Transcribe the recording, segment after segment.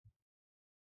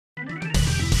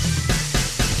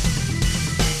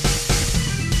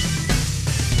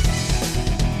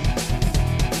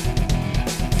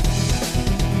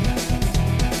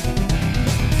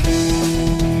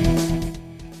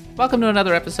Welcome to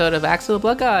another episode of Axe of the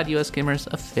Blood God, US Gamer's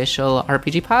official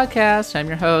RPG podcast. I'm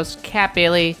your host, Kat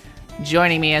Bailey.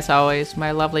 Joining me, as always,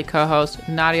 my lovely co-host,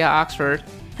 Nadia Oxford.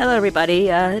 Hello, everybody.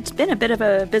 It's been a bit of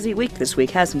a busy week this week,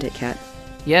 hasn't it, Kat?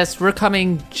 Yes, we're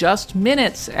coming just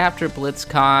minutes after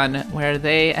BlitzCon, where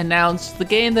they announced the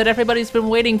game that everybody's been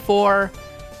waiting for,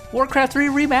 Warcraft 3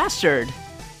 Remastered.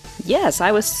 Yes,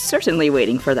 I was certainly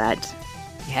waiting for that.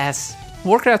 Yes,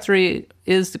 Warcraft 3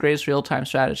 is the greatest real-time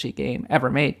strategy game ever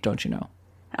made, don't you know?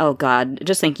 Oh, God.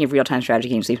 Just thinking of real-time strategy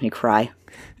games makes me cry.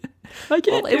 I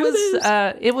can't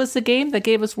It was the game that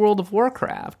gave us World of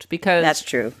Warcraft, because... That's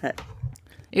true.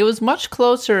 It was much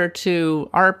closer to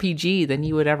RPG than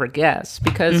you would ever guess,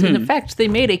 because in effect, they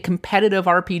made a competitive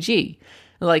RPG.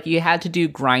 Like, you had to do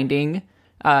grinding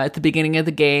at the beginning of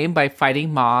the game by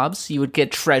fighting mobs. You would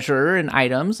get treasure and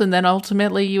items, and then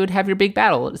ultimately you would have your big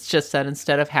battle. It's just that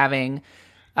instead of having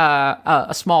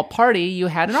a small party, you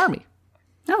had an army.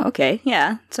 Oh, okay.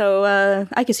 Yeah. So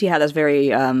I can see how that's very...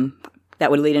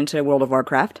 that would lead into World of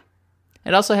Warcraft.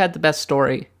 It also had the best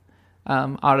story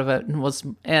out of it,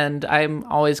 and I'm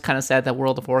always kind of sad that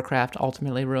World of Warcraft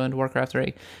ultimately ruined Warcraft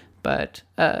 3. But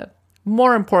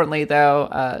more importantly,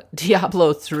 though,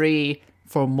 Diablo 3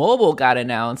 for mobile got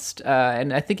announced,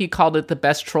 and I think you called it the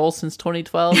best troll since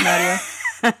 2012, Nadia.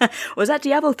 Was that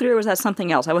Diablo 3 or was that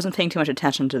something else? I wasn't paying too much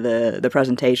attention to the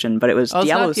presentation, but it was It's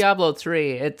not Diablo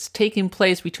 3. It's taking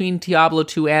place between Diablo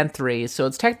 2 and 3, so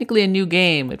it's technically a new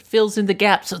game. It fills in the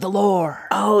gaps of the lore.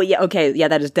 Oh, yeah, okay. Yeah,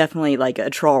 that is definitely like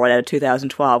a troll right out of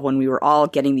 2012 when we were all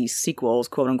getting these sequels,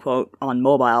 quote-unquote, on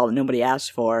mobile that nobody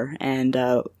asked for, and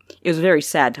it was a very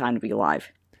sad time to be alive.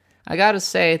 I gotta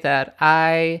say that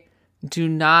I do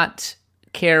not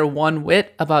care one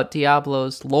whit about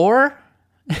Diablo's lore.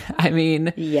 I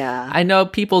mean, yeah. I know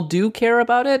people do care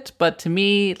about it, but to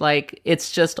me, like,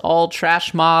 it's just all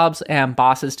trash mobs and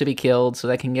bosses to be killed so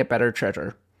they can get better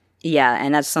treasure. Yeah,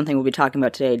 and that's something we'll be talking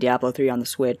about today, Diablo 3 on the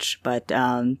Switch, but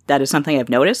that is something I've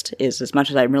noticed, is as much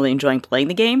as I'm really enjoying playing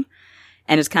the game,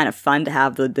 and it's kind of fun to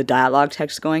have the dialogue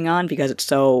text going on, because it's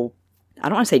so, I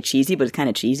don't want to say cheesy, but it's kind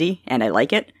of cheesy, and I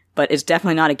like it, but it's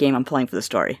definitely not a game I'm playing for the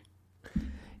story.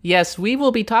 Yes, we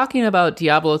will be talking about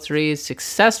Diablo 3's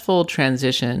successful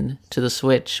transition to the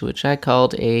Switch, which I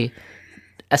called a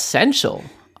essential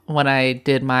when I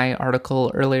did my article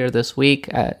earlier this week.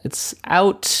 It's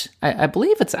out, I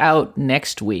believe it's out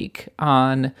next week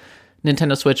on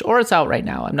Nintendo Switch, or it's out right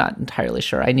now. I'm not entirely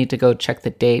sure. I need to go check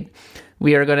the date.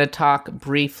 We are going to talk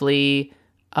briefly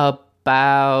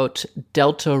about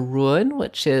Deltarune,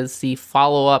 which is the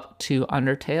follow-up to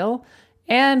Undertale.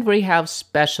 And we have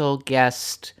special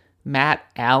guest Matt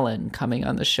Allen coming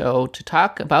on the show to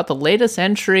talk about the latest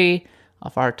entry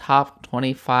of our top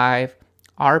 25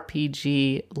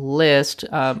 RPG list.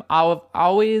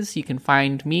 Always, you can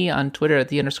find me on Twitter at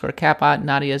 @the_Catbot.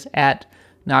 Nadia's at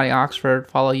Nadia Oxford.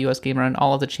 Follow US Gamer on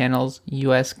all of the channels,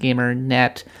 US Gamer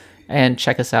Net, and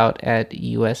check us out at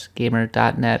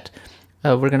usgamer.net.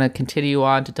 We're going to continue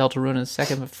on to Deltarune in a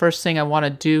second, but first thing I want to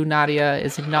do, Nadia,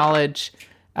 is acknowledge...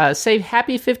 say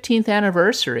happy 15th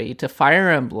anniversary to Fire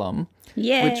Emblem,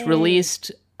 Yay. Which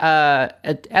released,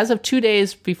 as of 2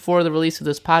 days before the release of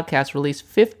this podcast, released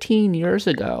 15 years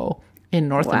ago in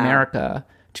North America.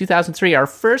 2003, our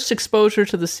first exposure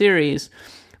to the series,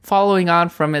 following on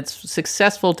from its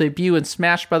successful debut in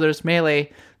Smash Bros.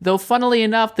 Melee, though funnily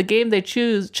enough, the game they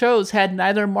chose had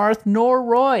neither Marth nor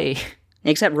Roy.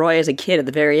 Except Roy as a kid at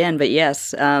the very end, but yes,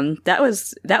 that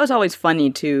was always funny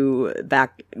too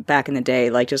back in the day,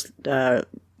 like just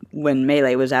when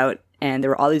Melee was out, and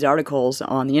there were all these articles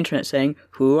on the internet saying,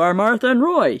 "Who are Martha and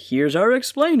Roy? Here's our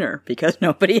explainer," because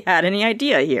nobody had any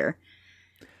idea here.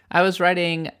 I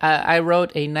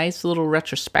wrote a nice little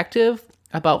retrospective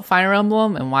about Fire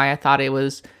Emblem and why I thought it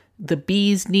was the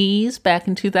bee's knees back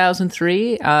in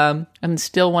 2003, and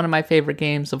still one of my favorite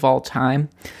games of all time.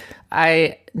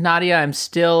 Nadia, I'm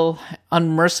still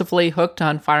unmercifully hooked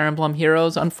on Fire Emblem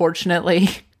Heroes, unfortunately.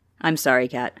 I'm sorry,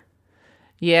 Kat.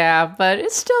 Yeah, but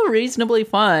it's still reasonably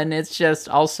fun. It's just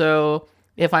also,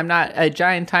 if I'm not a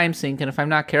giant time sink, and if I'm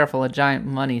not careful, a giant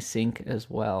money sink as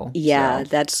well. Yeah,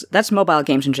 so. that's mobile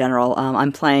games in general.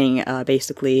 I'm playing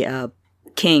basically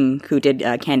King, who did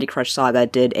Candy Crush Saga,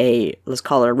 did let's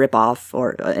call it a ripoff,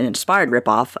 or an inspired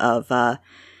ripoff of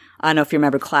I don't know if you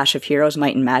remember Clash of Heroes,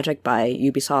 Might and Magic by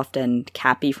Ubisoft and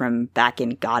Cappy from back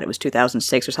in, God, it was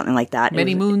 2006 or something like that.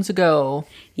 Many moons ago.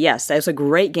 Yes, that was a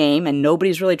great game, and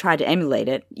nobody's really tried to emulate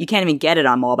it. You can't even get it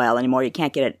on mobile anymore. You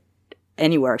can't get it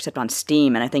anywhere except on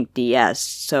Steam and I think DS.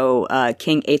 So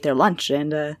King ate their lunch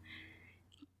and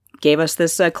gave us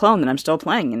this clone that I'm still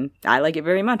playing, and I like it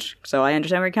very much. So I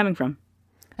understand where you're coming from.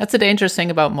 That's the dangerous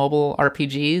thing about mobile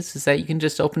RPGs is that you can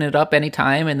just open it up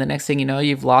anytime, and the next thing you know,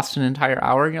 you've lost an entire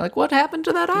hour, and you're like, "What happened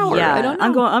to that hour?" Yeah, I don't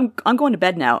know. I'm going to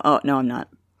bed now. Oh no, I'm not.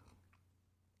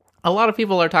 A lot of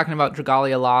people are talking about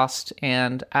Dragalia Lost,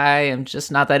 and I am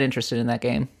just not that interested in that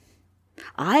game.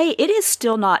 It is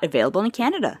still not available in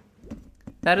Canada.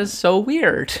 That is so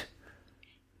weird.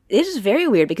 It is very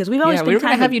weird because we've always been we were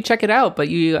going to have you check it out, but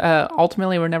you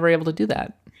ultimately were never able to do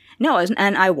that. No,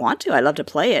 and I want to. I love to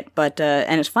play it, but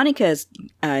and it's funny because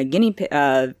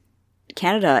Canada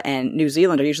and New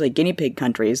Zealand are usually guinea pig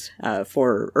countries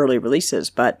for early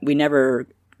releases, but we never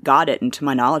got it. And to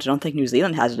my knowledge, I don't think New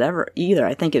Zealand has it ever either.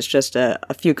 I think it's just a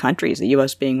few countries, the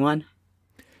U.S. being one.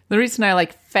 The reason I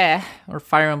like or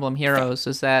Fire Emblem Heroes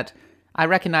is that I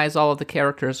recognize all of the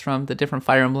characters from the different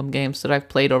Fire Emblem games that I've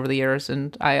played over the years,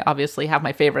 and I obviously have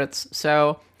my favorites.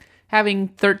 So having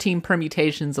 13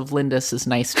 permutations of Lindis is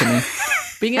nice to me.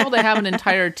 Being able to have an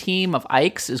entire team of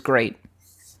Ikes is great.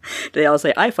 They all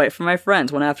say, I fight for my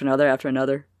friends, one after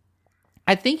another.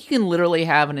 I think you can literally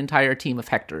have an entire team of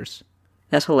Hectors.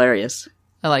 That's hilarious.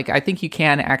 Like, I think you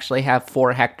can actually have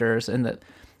 4 Hectors, and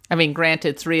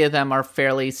granted, 3 of them are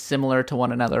fairly similar to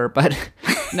one another, but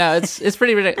no, it's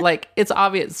pretty ridiculous. Like, it's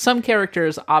obvious. Some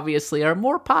characters obviously are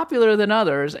more popular than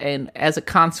others, and as a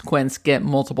consequence, get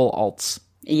multiple alts.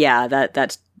 Yeah,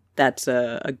 that's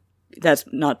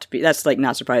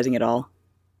not surprising at all.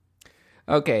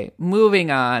 Okay, moving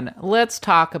on. Let's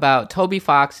talk about Toby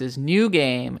Fox's new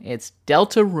game. It's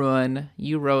Deltarune.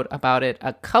 You wrote about it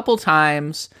a couple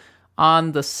times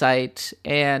on the site.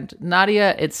 And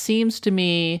Nadia, it seems to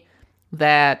me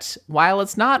that while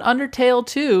it's not Undertale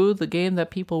 2, the game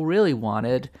that people really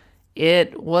wanted,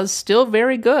 it was still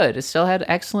very good. It still had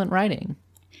excellent writing.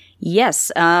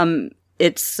 Yes,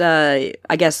 it's I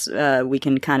guess we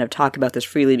can kind of talk about this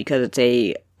freely because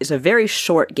it's a very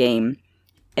short game.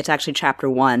 It's actually chapter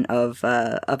 1 of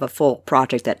a full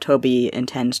project that Toby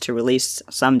intends to release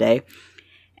someday.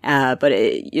 But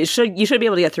you should be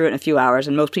able to get through it in a few hours,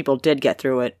 and most people did get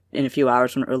through it in a few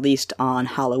hours when it released on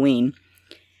Halloween.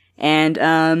 And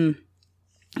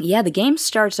the game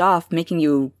starts off making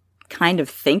you kind of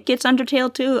think it's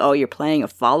Undertale 2. Oh, you're playing a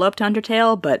follow-up to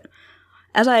Undertale, but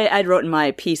as I wrote in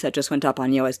my piece that just went up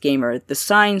on US Gamer, the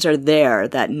signs are there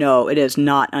that no, it is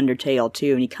not Undertale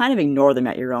 2, and you kind of ignore them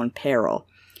at your own peril.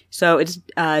 So it's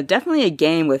definitely a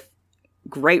game with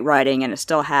great writing, and it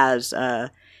still has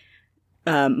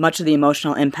much of the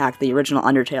emotional impact the original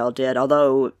Undertale did,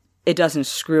 although it doesn't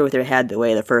screw with your head the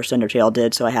way the first Undertale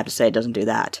did, so I have to say it doesn't do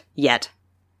that. Yet.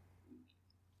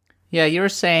 Yeah, you were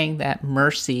saying that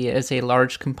mercy is a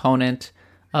large component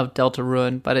of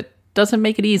Deltarune, but it doesn't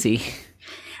make it easy.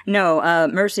 No,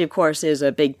 mercy, of course, is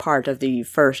a big part of the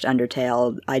first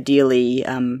Undertale. Ideally,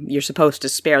 you're supposed to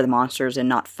spare the monsters and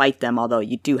not fight them, although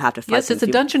you do have to fight them. Yes, it's a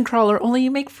dungeon crawler, only you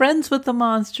make friends with the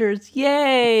monsters.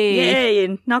 Yay!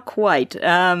 Yay! Not quite.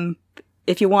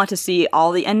 If you want to see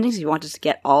all the endings, if you want to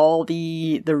get all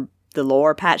the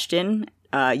lore patched in,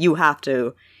 you have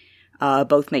to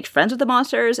both make friends with the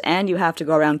monsters, and you have to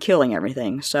go around killing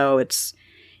everything. So it's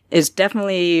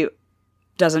definitely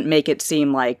doesn't make it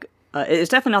seem like it's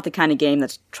definitely not the kind of game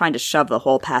that's trying to shove the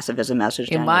whole pacifism message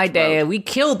down In my your throat. day, we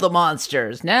killed the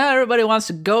monsters. Now everybody wants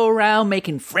to go around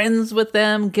making friends with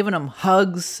them, giving them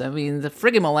hugs. I mean, the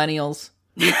friggin' millennials.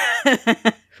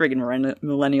 Friggin'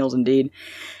 millennials, indeed.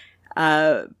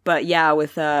 But yeah,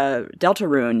 with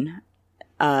Deltarune,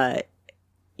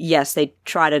 yes, they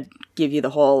try to give you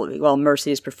the whole,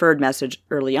 Mercy's preferred message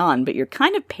early on, but you're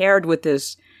kind of paired with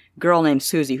this girl named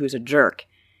Susie who's a jerk.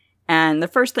 And the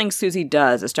first thing Susie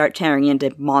does is start tearing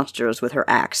into monsters with her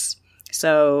axe.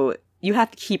 So you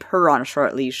have to keep her on a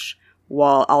short leash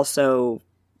while also,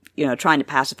 trying to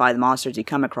pacify the monsters you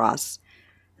come across.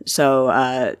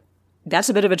 So that's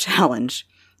a bit of a challenge.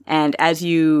 And as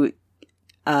you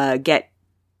get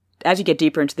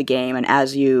deeper into the game, and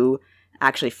as you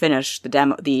actually finish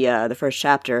the first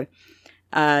chapter,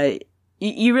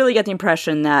 you really get the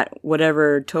impression that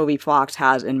whatever Toby Fox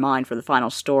has in mind for the final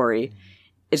story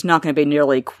is not going to be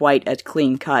nearly quite as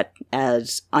clean cut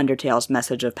as Undertale's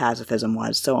message of pacifism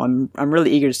was. So I'm really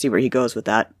eager to see where he goes with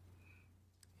that.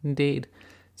 Indeed.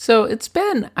 So it's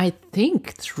been, I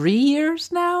think, 3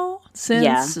 years now since.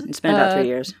 Yeah, it's been about 3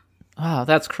 years. Wow,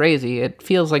 that's crazy. It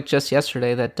feels like just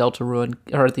yesterday that Deltarune,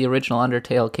 or the original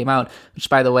Undertale, came out, which,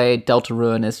 by the way,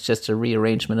 Deltarune is just a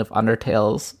rearrangement of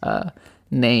Undertale's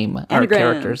name, or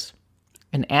characters.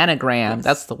 An anagram, yes.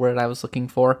 That's the word I was looking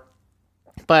for.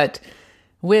 But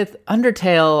with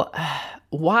Undertale,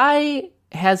 why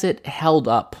has it held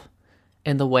up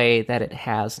in the way that it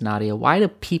has, Nadia? Why do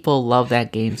people love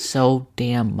that game so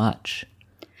damn much?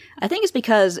 I think it's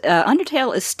because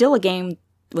Undertale is still a game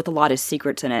with a lot of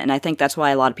secrets in it, and I think that's why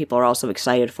a lot of people are also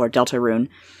excited for Deltarune.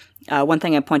 One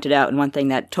thing I pointed out, and one thing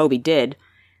that Toby did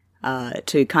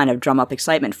to kind of drum up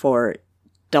excitement for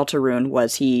Deltarune,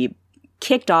 was he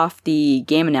kicked off the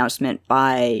game announcement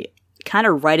by kind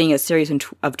of writing a series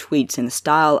of tweets in the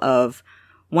style of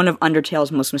one of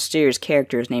Undertale's most mysterious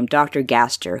characters named Dr.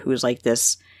 Gaster, who's like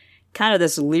this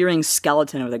leering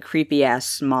skeleton with a creepy-ass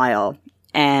smile.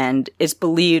 And it's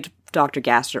believed Dr.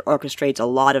 Gaster orchestrates a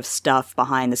lot of stuff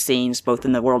behind the scenes, both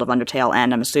in the world of Undertale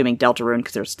and, I'm assuming, Deltarune,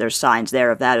 because there's signs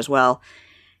there of that as well.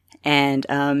 And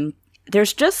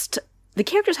there's just... the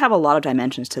characters have a lot of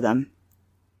dimensions to them.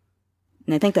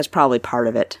 And I think that's probably part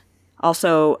of it.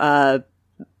 Also,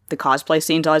 the cosplay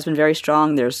scene's always been very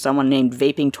strong. There's someone named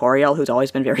Vaping Toriel who's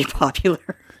always been very popular.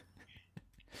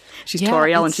 She's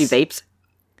Toriel and she vapes.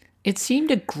 It seemed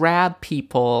to grab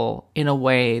people in a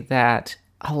way that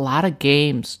a lot of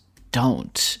games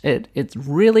don't. It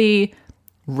really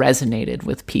resonated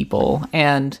with people,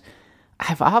 and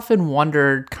I've often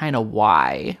wondered kind of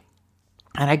why.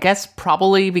 And I guess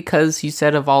probably because you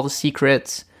said of all the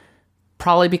secrets,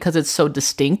 probably because it's so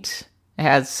distinct. It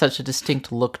has such a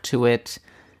distinct look to it,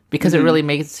 because it really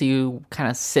makes you kind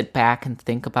of sit back and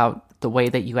think about the way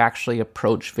that you actually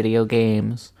approach video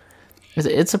games.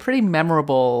 It's a pretty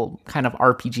memorable kind of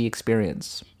RPG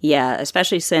experience. Yeah,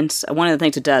 especially since one of the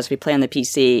things it does if you play on the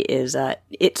PC is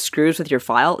it screws with your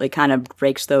file. It kind of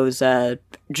breaks those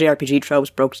JRPG tropes,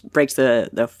 breaks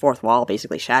the fourth wall,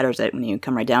 basically shatters it when you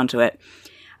come right down to it.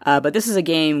 But this is a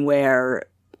game where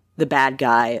the bad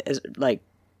guy is like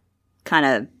kind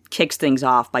of kicks things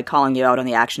off by calling you out on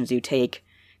the actions you take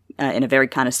in a very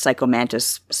kind of Psycho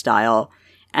Mantis style,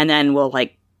 and then will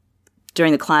like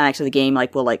during the climax of the game,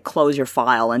 like, will like close your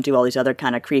file and do all these other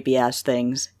kind of creepy ass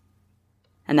things.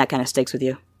 And that kind of sticks with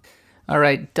you. All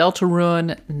right,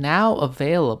 Deltarune now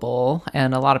available,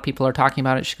 and a lot of people are talking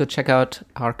about it. You should go check out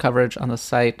our coverage on the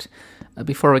site.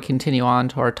 Before we continue on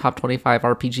to our top 25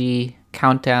 RPG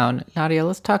countdown, Nadia,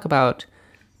 let's talk about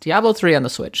Diablo 3 on the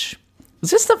Switch.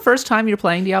 Is this the first time you're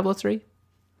playing Diablo 3?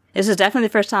 This is definitely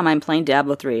the first time I'm playing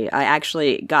Diablo 3. I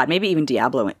actually, maybe even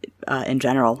Diablo in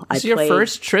general. Is your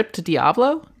first trip to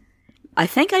Diablo? I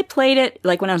think I played it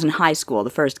like when I was in high school, the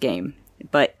first game.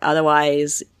 But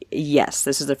otherwise, yes,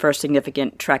 this is the first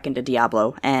significant trek into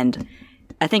Diablo. And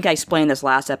I think I explained this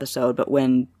last episode, but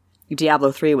when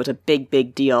Diablo 3 was a big,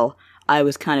 big deal, I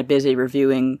was kind of busy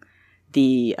reviewing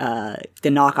the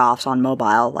knockoffs on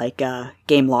mobile, like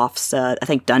Gameloft's, I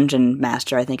think Dungeon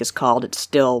Master, I think it's called. It's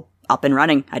still up and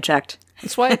running. I checked.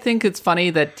 That's why I think it's funny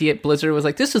that Blizzard was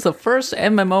like, this is the first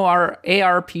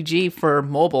MMORPG for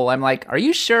mobile. I'm like, are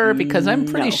you sure? Because I'm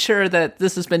pretty sure that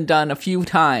this has been done a few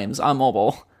times on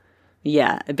mobile.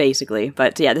 Yeah, basically.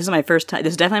 But yeah, this is my first time.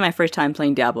 This is definitely my first time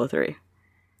playing Diablo 3.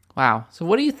 Wow. So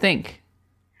what do you think?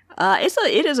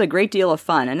 It is a great deal of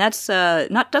fun, and that's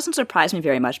doesn't surprise me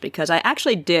very much because I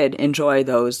actually did enjoy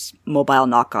those mobile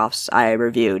knockoffs I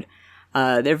reviewed.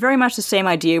 They're very much the same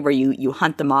idea where you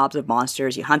hunt the mobs of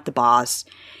monsters, you hunt the boss,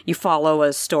 you follow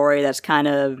a story that's kind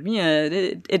of,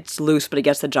 it's loose, but it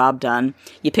gets the job done.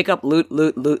 You pick up loot,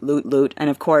 and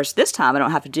of course, this time I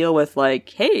don't have to deal with like,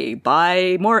 hey,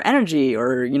 buy more energy,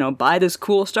 or, buy this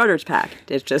cool starters pack.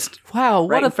 It's just wow,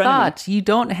 what a thought. You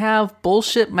don't have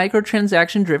bullshit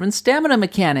microtransaction-driven stamina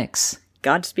mechanics.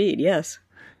 Godspeed, yes.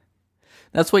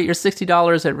 That's what your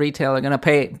 $60 at retail are going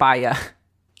to buy ya.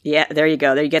 Yeah, there you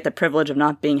go. There you get the privilege of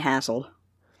not being hassled.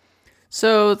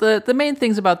 So the main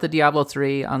things about the Diablo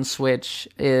 3 on Switch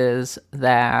is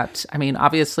that,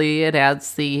 obviously it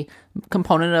adds the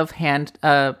component of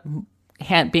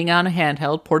being on a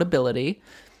handheld portability,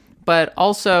 but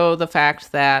also the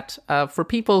fact that for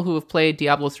people who have played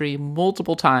Diablo 3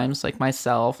 multiple times, like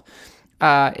myself,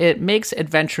 it makes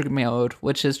adventure mode,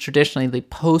 which is traditionally the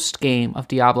post-game of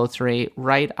Diablo 3,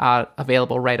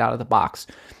 available right out of the box.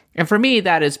 And for me,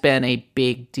 that has been a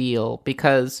big deal,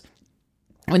 because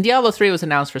when Diablo 3 was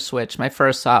announced for Switch, my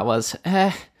first thought was,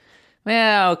 okay,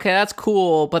 that's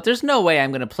cool, but there's no way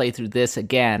I'm going to play through this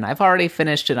again. I've already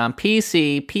finished it on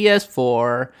PC,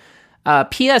 PS4,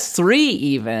 PS3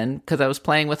 even, because I was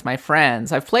playing with my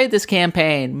friends. I've played this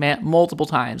campaign multiple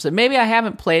times, and maybe I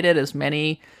haven't played it as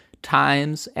many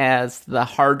times as the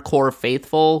hardcore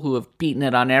faithful who have beaten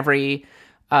it on every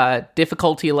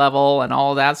difficulty level and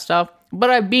all that stuff. But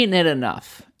I've beaten it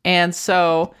enough. And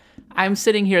so I'm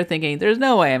sitting here thinking, there's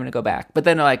no way I'm going to go back. But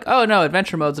then they're like, oh no,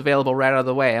 adventure mode's available right out of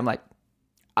the way. I'm like,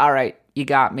 all right, you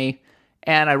got me.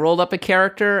 And I rolled up a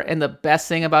character, and the best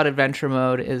thing about adventure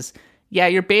mode is,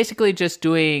 you're basically just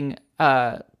doing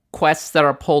quests that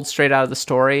are pulled straight out of the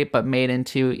story, but made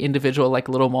into individual like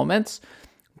little moments.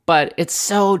 but it's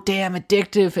so damn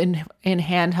addictive in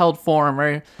handheld form.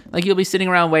 Or like you'll be sitting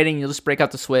around waiting, you'll just break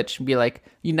out the Switch and be like,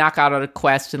 you knock out a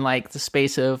quest in like the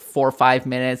space of 4 or 5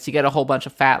 minutes. You get a whole bunch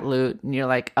of fat loot, and you're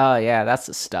like, oh yeah, that's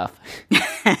the stuff.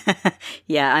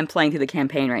 Yeah, I'm playing through the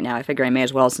campaign right now. I figure I may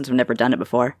as well since I've never done it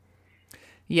before.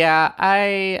 Yeah,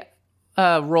 I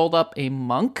rolled up a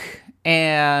monk,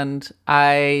 and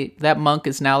that monk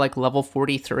is now like level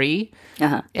 43.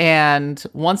 And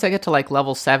once I get to like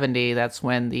level 70, that's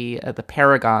when the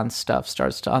Paragon stuff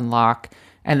starts to unlock,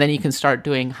 and then you can start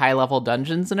doing high level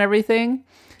dungeons and everything.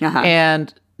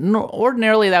 And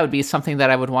ordinarily that would be something that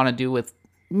I would want to do with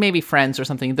maybe friends or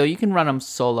something, though you can run them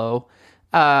solo.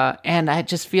 And I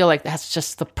just feel like that's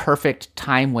just the perfect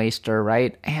time waster,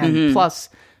 right? And plus,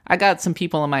 I got some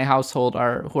people in my household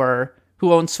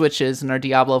who own Switches and are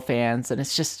Diablo fans, and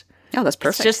it's just that's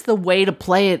perfect. It's just the way to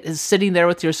play it is sitting there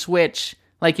with your Switch,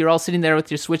 like you're all sitting there with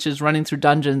your Switches running through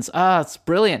dungeons. It's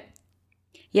brilliant.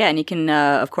 Yeah, and you can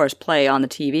of course play on the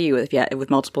TV with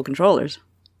multiple controllers.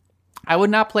 I would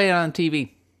not play it on the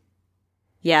TV.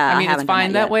 Yeah, I mean it's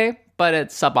fine that way, but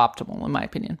it's suboptimal in my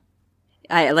opinion.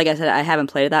 Like I said, I haven't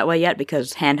played it that way yet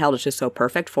because handheld is just so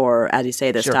perfect for, as you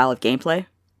say, the style of gameplay.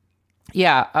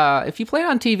 Yeah, if you play it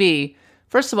on TV,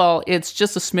 first of all, it's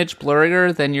just a smidge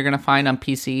blurrier than you're going to find on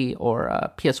PC or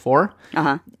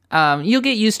PS4. You'll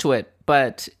get used to it,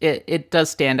 but it does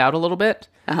stand out a little bit.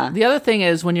 The other thing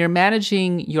is when you're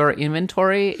managing your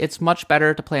inventory, it's much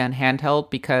better to play on handheld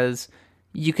because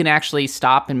you can actually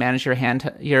stop and manage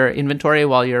your inventory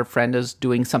while your friend is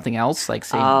doing something else, like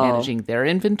say managing their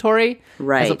inventory,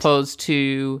 right? As opposed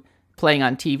to playing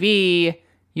on TV.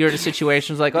 You're in a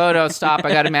situation like, oh no, stop!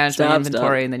 I got to manage my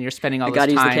inventory, and then you're spending all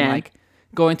this time like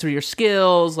going through your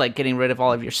skills, like getting rid of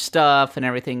all of your stuff and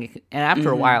everything. And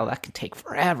after a while, that can take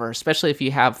forever, especially if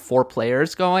you have 4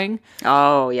 players going.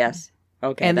 Oh yes,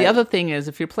 okay. And the other thing is,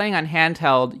 if you're playing on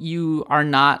handheld, you are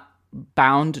not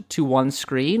bound to one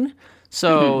screen.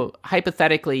 So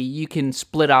hypothetically, you can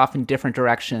split off in different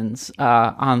directions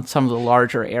on some of the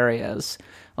larger areas.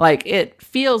 Like it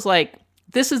feels like.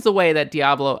 This is the way that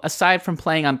Diablo, aside from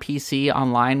playing on PC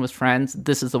online with friends,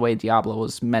 this is the way Diablo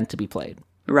was meant to be played.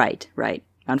 Right.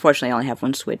 Unfortunately, I only have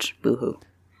one Switch. Boo-hoo.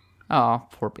 Oh,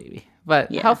 poor baby.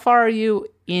 But how far are you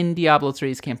in Diablo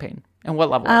 3's campaign? And what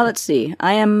level? Let's see.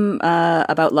 I am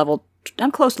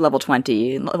I'm close to level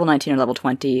 20, level 19 or level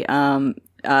 20.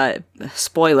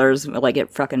 Spoilers, like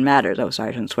it frickin' matters. Oh, sorry,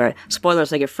 I shouldn't swear.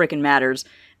 Spoilers, like it frickin' matters.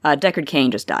 Deckard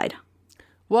Cain just died.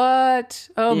 What?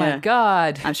 Oh my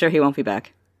god. I'm sure he won't be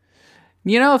back.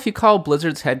 You know, if you call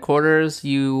Blizzard's headquarters,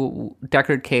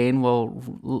 Deckard Cain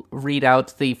will read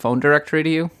out the phone directory to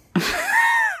you.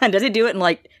 And does he do it in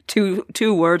like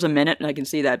two words a minute? And I can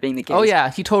see that being the case. Oh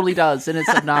yeah, he totally does, and it's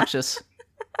obnoxious.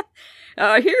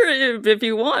 Here, if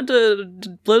you want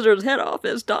Blizzard's head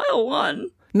office, dial 1.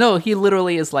 No, he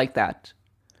literally is like that.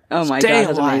 Oh my god,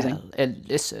 that's amazing. And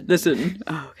listen.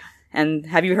 Oh god. And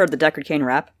have you heard the Deckard Cain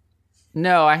rap?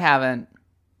 No, I haven't.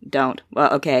 Don't.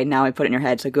 Well, okay, now I put it in your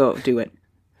head, so go do it.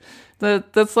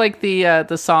 That's like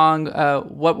the song.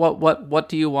 What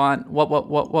do you want? What do you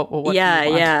want?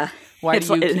 Yeah. Why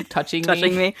do you keep touching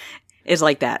me? It's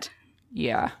like that.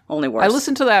 Yeah. Only worse. I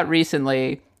listened to that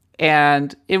recently,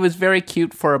 and it was very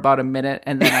cute for about a minute,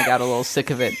 and then I got a little sick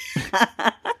of it.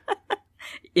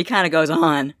 It kind of goes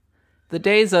on. The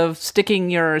days of sticking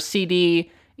your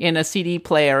CD in a CD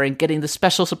player and getting the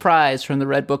special surprise from the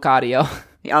Red Book Audio.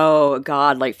 Oh,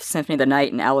 God, like Symphony of the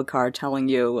Night and Alucard telling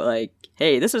you, like,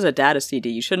 hey, this is a data CD.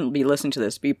 You shouldn't be listening to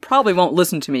this. But you probably won't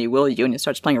listen to me, will you? And it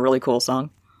starts playing a really cool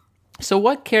song. So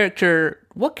what character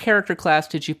class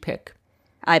did you pick?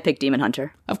 I picked Demon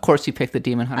Hunter. Of course you picked the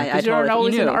Demon Hunter, because you're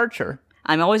always an archer.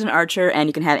 I'm always an archer, and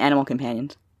you can have animal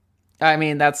companions. I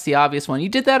mean, that's the obvious one. You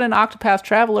did that in Octopath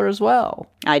Traveler as well.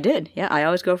 I did, yeah. I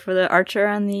always go for the archer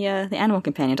and the animal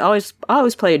companions. I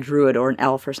always play a druid or an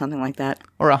elf or something like that.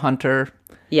 Or a hunter.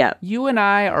 Yeah. You and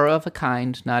I are of a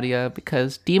kind, Nadia,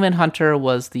 because Demon Hunter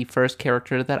was the first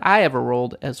character that I ever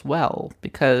rolled as well,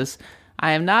 because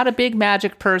I am not a big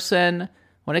magic person.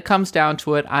 When it comes down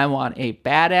to it, I want a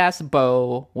badass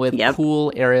bow with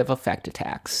cool area of effect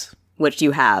attacks. Which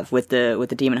you have with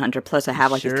the Demon Hunter. Plus, I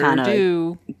have like this kind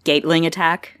of gatling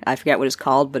attack. I forget what it's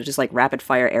called, but it's just like rapid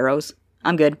fire arrows.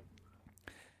 I'm good.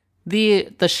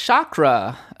 The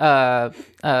chakra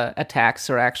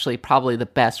attacks are actually probably the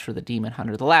best for the Demon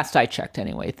Hunter. The last I checked,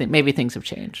 anyway. Maybe things have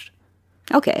changed.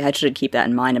 Okay, I should keep that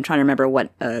in mind. I'm trying to remember what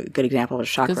a good example of a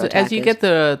chakra attack is. As you get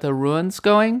the ruins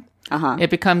going, it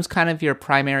becomes kind of your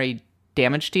primary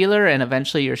damage dealer, and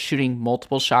eventually you're shooting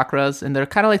multiple chakras, and they're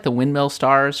kind of like the windmill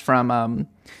stars from Ninja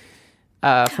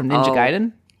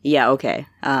Gaiden. Yeah, okay.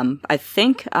 I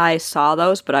think I saw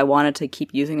those, but I wanted to keep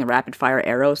using the rapid fire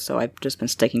arrows, so I've just been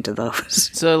sticking to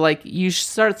those. So, like, you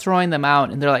start throwing them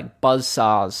out, and they're like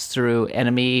buzzsaws through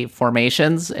enemy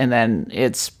formations, and then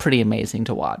it's pretty amazing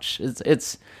to watch.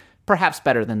 It's perhaps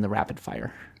better than the rapid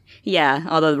fire. Yeah,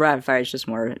 although the rapid fire is just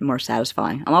more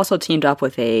satisfying. I'm also teamed up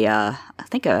with I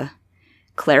think a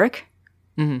cleric.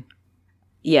 Mm-hmm.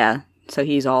 Yeah, so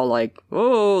he's all like,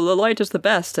 "Oh, the light is the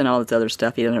best," and all this other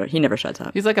stuff. He never shuts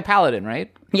up. He's like a paladin,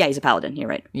 right? Yeah, he's a paladin. You're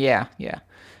right. Yeah.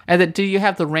 And then, do you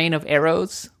have the rain of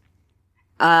arrows?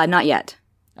 Not yet.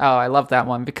 Oh, I love that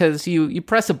one because you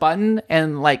press a button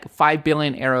and like 5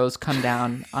 billion arrows come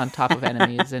down on top of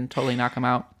enemies and totally knock them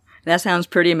out. That sounds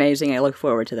pretty amazing. I look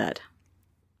forward to that.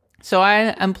 So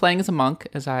I am playing as a monk,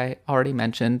 as I already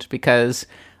mentioned, because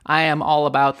I am all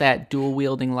about that dual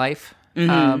wielding life.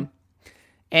 Mm-hmm.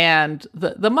 And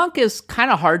the monk is kind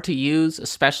of hard to use,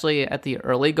 especially at the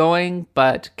early going,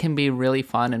 but can be really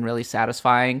fun and really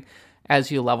satisfying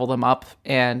as you level them up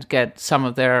and get some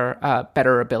of their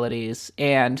better abilities.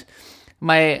 And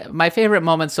my favorite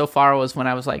moment so far was when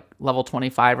I was like level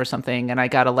 25 or something, and I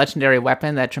got a legendary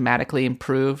weapon that dramatically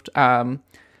improved.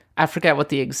 I forget what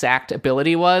the exact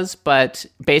ability was, but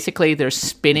basically they're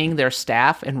spinning their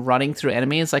staff and running through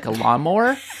enemies like a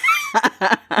lawnmower.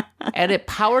 And it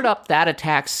powered up that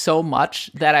attack so much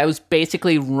that I was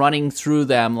basically running through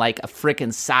them like a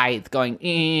freaking scythe going,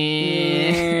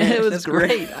 It was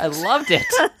great. I loved it.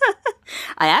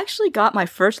 I actually got my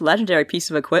first legendary piece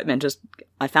of equipment.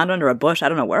 I found it under a bush. I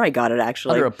don't know where I got it,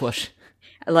 actually. Under a bush.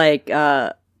 Like,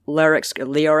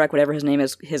 Leoric, whatever his name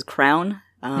is, his crown.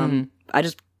 I'm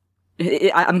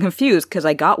confused because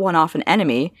I got one off an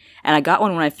enemy, and I got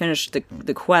one when I finished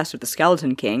the quest with the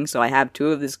Skeleton King. So I have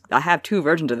two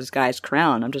versions of this guy's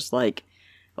crown. I'm just like,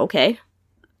 okay.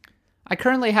 I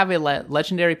currently have a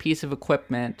legendary piece of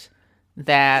equipment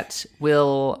that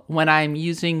will, when I'm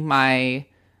using my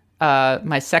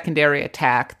my secondary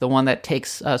attack, the one that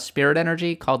takes spirit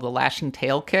energy, called the Lashing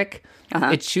Tail Kick.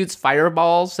 It shoots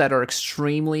fireballs that are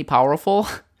extremely powerful.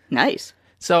 Nice.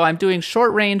 So I'm doing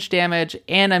short range damage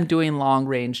and I'm doing long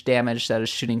range damage that is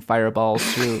shooting fireballs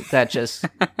through that just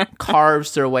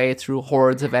carves their way through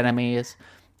hordes of enemies.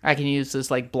 I can use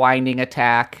this like blinding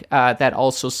attack that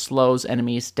also slows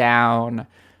enemies down.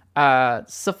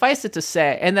 Suffice it to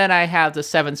say, and then I have the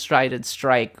 7-strided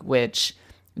strike, which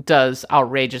does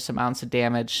outrageous amounts of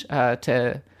damage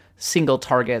to single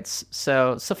targets.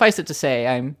 So suffice it to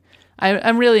say,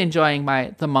 I'm really enjoying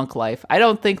the monk life. I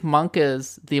don't think monk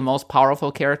is the most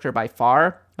powerful character by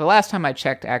far. The last time I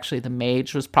checked, actually, the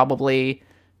mage was probably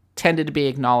tended to be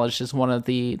acknowledged as one of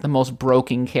the most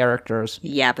broken characters.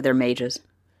 Yeah, but they're mages.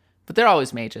 But they're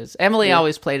always mages. Emily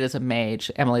always played as a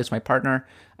mage. Emily is my partner.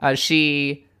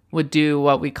 She would do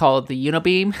what we call the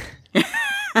unibeam.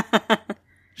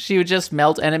 She would just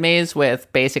melt enemies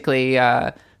with basically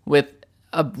with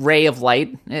a ray of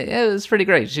light. It was pretty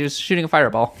great. She was shooting a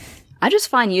fireball. I just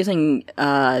find using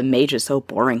mages so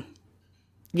boring.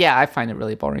 Yeah, I find it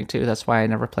really boring too. That's why I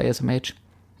never play as a mage.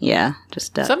 Yeah,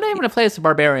 just... Someday I'm going to play as a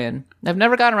barbarian. I've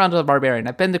never gotten around to the barbarian.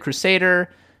 I've been the crusader,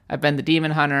 I've been the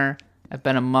demon hunter, I've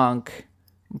been a monk,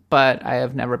 but I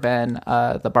have never been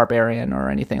the barbarian or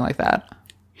anything like that.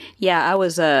 Yeah, I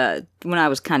was, when I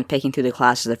was kind of picking through the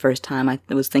classes the first time, I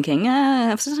was thinking,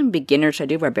 if this is a beginner, should I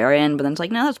do barbarian? But then it's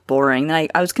like, no, that's boring. Then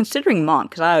I was considering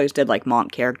monk, because I always did like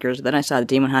monk characters. Then I saw the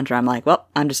demon hunter, I'm like, well,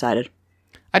 I'm decided.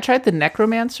 I tried the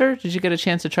necromancer. Did you get a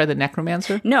chance to try the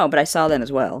necromancer? No, but I saw them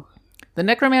as well. The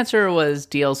necromancer was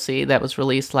DLC that was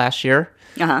released last year.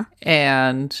 Uh-huh.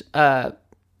 And,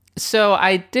 so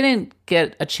I didn't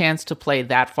get a chance to play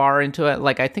that far into it.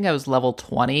 Like, I think I was level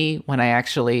 20 when I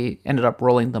actually ended up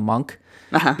rolling the monk.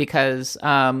 Because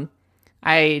I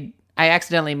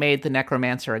accidentally made the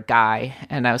necromancer a guy,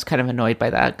 and I was kind of annoyed by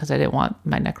that because I didn't want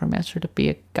my necromancer to be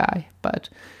a guy. But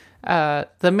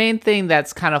the main thing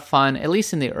that's kind of fun, at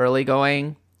least in the early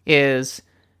going, is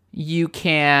you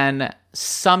can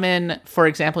summon, for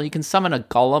example, you can summon a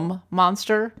golem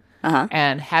monster.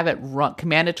 And have it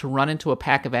command it to run into a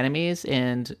pack of enemies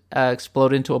and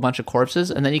explode into a bunch of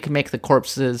corpses, and then you can make the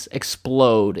corpses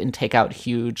explode and take out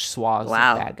huge swaths of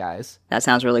bad guys. That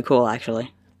sounds really cool,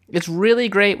 actually. It's really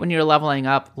great when you're leveling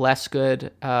up, less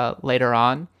good later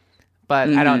on, but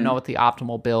I don't know what the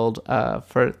optimal build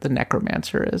for the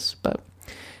necromancer is. But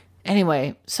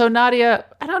anyway, so Nadia,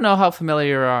 I don't know how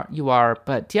familiar you are,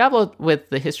 but Diablo, with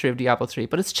the history of Diablo 3,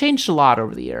 but it's changed a lot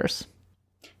over the years.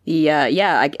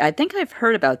 Yeah, I think I've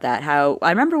heard about that. How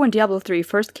I remember when Diablo 3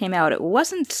 first came out, it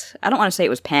wasn't, I don't want to say it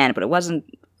was panned, but it wasn't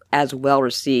as well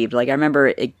received. Like, I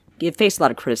remember it faced a lot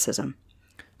of criticism.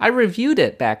 I reviewed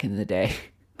it back in the day.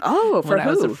 Oh, for when I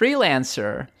was a who?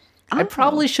 freelancer. I Oh.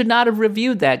 probably should not have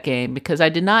reviewed that game because I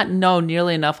did not know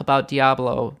nearly enough about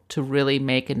Diablo to really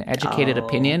make an educated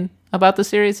opinion about the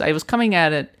series. I was coming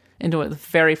at it into it with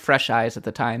very fresh eyes at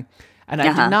the time, and I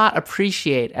did not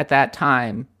appreciate at that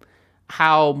time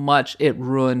how much it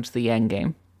ruined the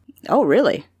endgame. Oh,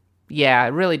 really? Yeah, it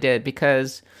really did,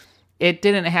 because it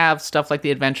didn't have stuff like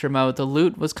the adventure mode. The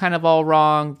loot was kind of all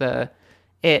wrong.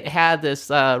 It had this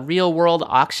real world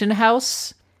auction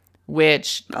house,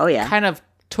 which kind of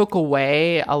took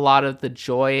away a lot of the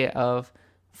joy of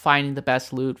finding the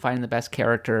best loot, finding the best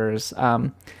characters.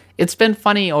 It's been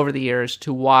funny over the years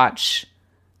to watch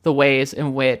the ways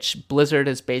in which Blizzard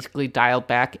has basically dialed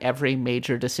back every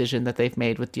major decision that they've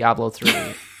made with Diablo 3.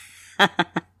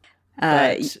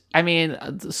 But, I mean,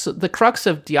 the crux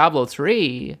of Diablo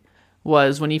 3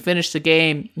 was when you finished the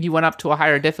game, you went up to a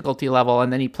higher difficulty level,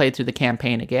 and then you played through the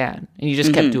campaign again, and you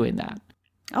just kept doing that.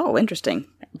 Oh, interesting.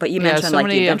 But you mentioned so like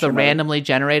many of the mode. randomly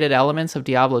generated elements of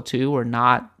Diablo 2 were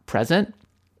not present.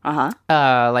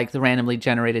 Like the randomly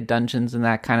generated dungeons and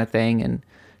that kind of thing, and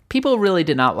people really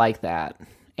did not like that.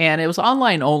 And it was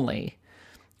online only,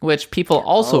 which people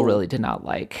also really did not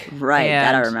like. Right, and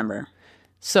that I remember.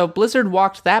 So Blizzard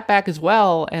walked that back as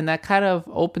well, and that kind of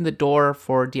opened the door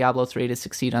for Diablo 3 to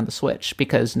succeed on the Switch,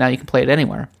 because now you can play it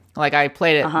anywhere. Like, I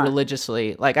played it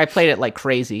religiously. Like, I played it like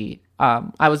crazy.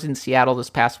 I was in Seattle this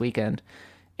past weekend,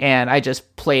 and I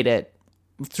just played it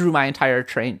through my entire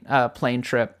plane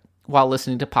trip while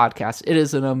listening to podcasts. It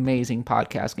is an amazing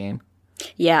podcast game.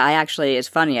 Yeah, it's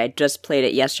funny. I just played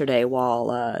it yesterday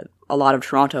while a lot of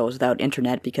Toronto was without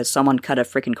internet because someone cut a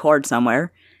freaking cord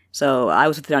somewhere. So I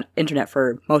was without internet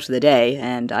for most of the day,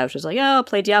 and I was just like, oh, I'll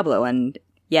play Diablo. And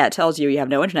yeah, it tells you have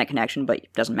no internet connection, but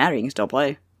it doesn't matter. You can still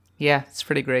play. Yeah, it's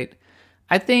pretty great.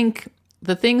 I think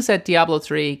the things that Diablo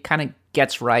 3 kind of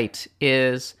gets right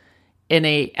is, in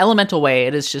a elemental way,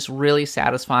 it is just really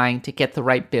satisfying to get the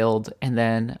right build and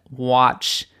then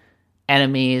watch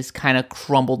enemies kind of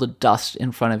crumble to dust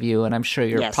in front of you. And I'm sure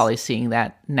you're probably seeing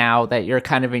that now that you're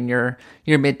kind of in your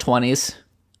mid-20s.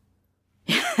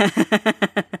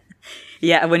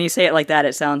 Yeah, when you say it like that,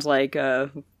 it sounds like, oh,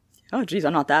 geez,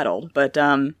 I'm not that old. But,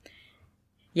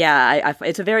 yeah,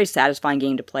 it's a very satisfying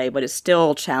game to play, but it's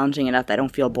still challenging enough that I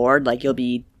don't feel bored. Like, you'll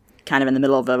be kind of in the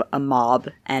middle of a mob,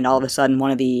 and all of a sudden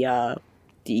one of the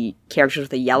characters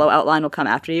with a yellow outline will come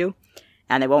after you,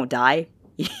 and they won't die,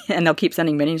 and they'll keep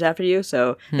sending minions after you.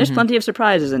 So there's plenty of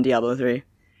surprises in Diablo 3.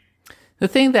 The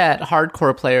thing that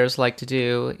hardcore players like to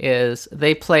do is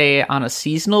they play on a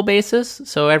seasonal basis.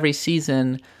 So every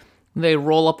season, they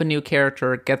roll up a new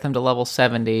character, get them to level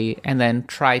 70, and then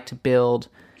try to build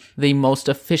the most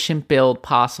efficient build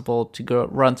possible to go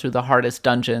run through the hardest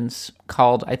dungeons,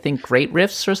 called, I think, Great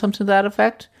Rifts or something to that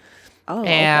effect. Oh,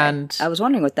 and okay. I was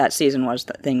wondering what that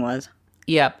thing was.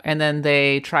 Yep, and then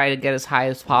they try to get as high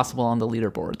as possible on the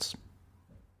leaderboards.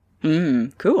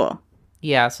 Cool.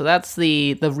 Yeah, so that's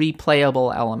the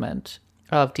replayable element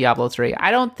of Diablo 3. I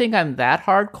don't think I'm that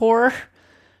hardcore,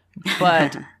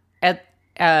 but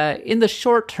in the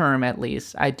short term, at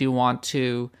least, I do want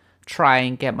to try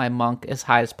and get my monk as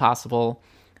high as possible,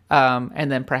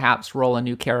 and then perhaps roll a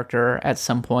new character at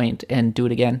some point and do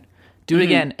it again. Do it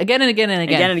again and again and again.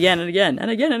 Again and again and again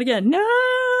and again and again.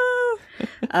 No!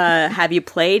 Have you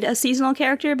played a seasonal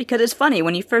character? Because it's funny,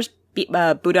 when you first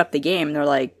boot up the game,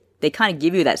 they kind of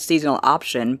give you that seasonal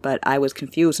option, but I was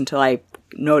confused until I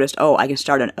noticed, I can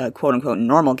start a quote-unquote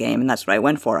normal game, and that's what I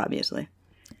went for, obviously.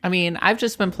 I mean, I've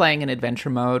just been playing in adventure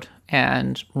mode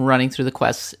and running through the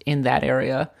quests in that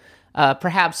area.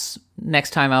 Perhaps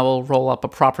next time I will roll up a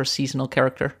proper seasonal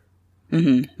character.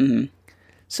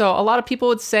 So a lot of people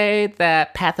would say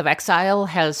that Path of Exile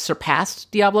has surpassed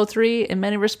Diablo 3 in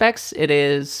many respects. It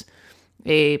is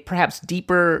a perhaps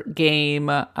deeper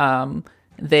game.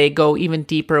 They go even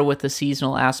deeper with the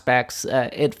seasonal aspects.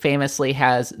 It famously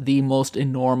has the most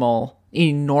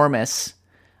enormous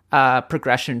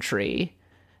progression tree.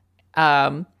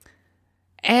 But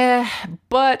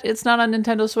it's not on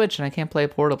Nintendo Switch, and I can't play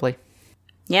it portably.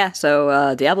 Yeah,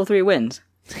 so Diablo 3 wins.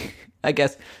 I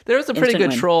guess. There was a pretty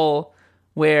good troll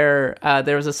where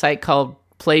there was a site called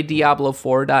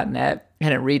playdiablo4.net,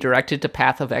 and it redirected to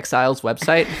Path of Exile's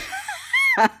website.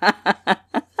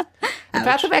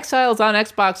 Path of Exile is on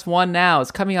Xbox One now.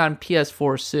 It's coming on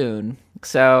PS4 soon.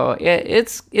 So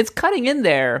it's cutting in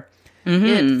there.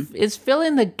 It's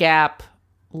filling the gap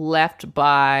left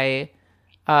by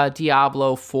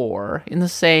Diablo 4 in the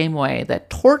same way that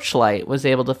Torchlight was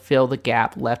able to fill the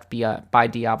gap left by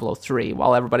Diablo 3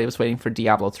 while everybody was waiting for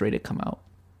Diablo 3 to come out.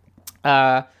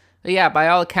 Yeah, by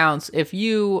all accounts, if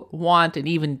you want an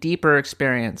even deeper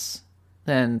experience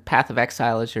then Path of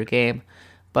Exile is your game.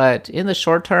 But in the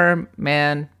short term,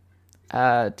 man,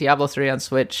 Diablo 3 on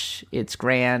Switch, it's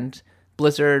grand.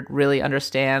 Blizzard really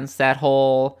understands that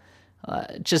whole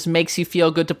just makes you feel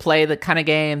good to play the kind of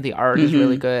game. The art is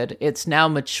really good. It's now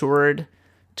matured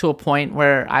to a point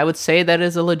where I would say that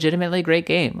is a legitimately great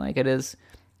game. Like, it is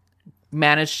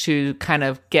managed to kind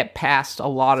of get past a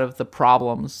lot of the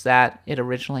problems that it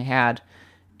originally had.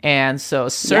 And so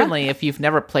certainly if you've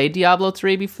never played Diablo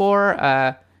 3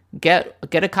 before, get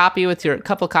a copy with your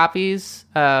couple copies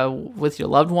with your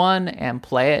loved one and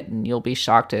play it, and you'll be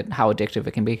shocked at how addictive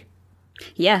it can be.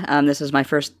 Yeah, this is my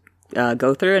first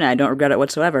go through, and I don't regret it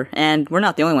whatsoever. And we're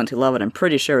not the only ones who love it. I'm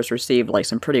pretty sure it's received like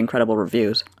some pretty incredible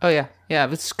reviews. Oh yeah.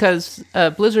 It's because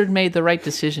Blizzard made the right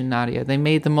decision, Nadia. They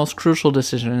made the most crucial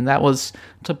decision, and that was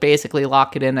to basically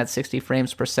lock it in at 60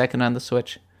 frames per second on the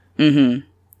Switch. Mm-hmm.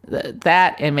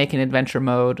 That and making adventure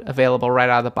mode available right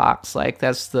out of the box. Like,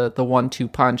 that's the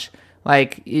 1-2 punch.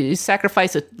 Like, you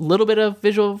sacrifice a little bit of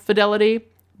visual fidelity,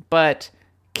 but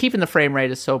keeping the frame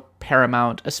rate is so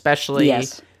paramount, especially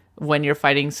when you're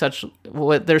fighting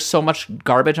there's so much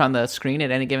garbage on the screen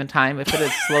at any given time. If it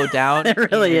had slowed down it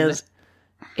really is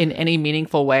in any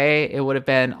meaningful way, it would have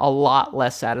been a lot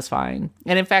less satisfying.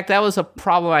 And in fact, that was a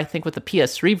problem, I think, with the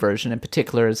PS3 version in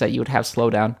particular, is that you would have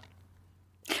slowdown.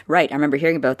 Right, I remember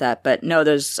hearing about that, but no,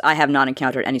 I have not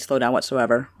encountered any slowdown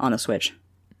whatsoever on the Switch.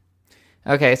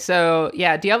 Okay, so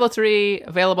yeah, Diablo 3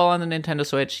 available on the Nintendo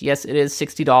Switch. Yes, it is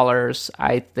 $60.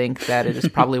 I think that it is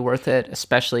probably worth it,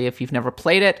 especially if you've never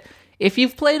played it. If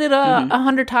you've played it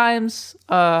 100 times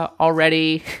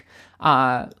already,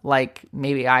 like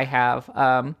maybe I have,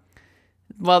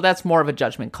 well, that's more of a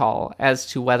judgment call as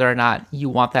to whether or not you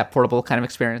want that portable kind of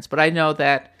experience. But I know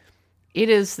that it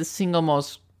is the single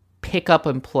most pick up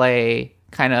and play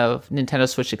kind of Nintendo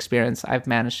Switch experience I've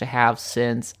managed to have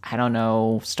since, I don't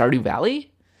know, Stardew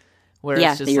Valley? Where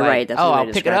it's just you're like, right. That's I'll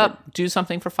pick it up, do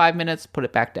something for 5 minutes, put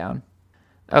it back down.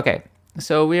 Okay,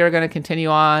 so we are going to continue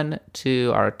on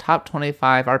to our top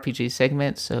 25 RPG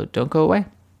segment, so don't go away.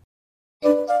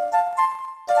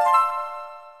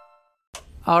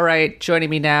 All right, joining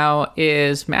me now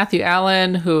is Matthew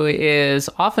Allen, who is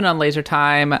often on Laser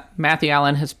Time. Matthew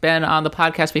Allen has been on the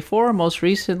podcast before, most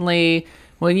recently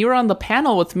when you were on the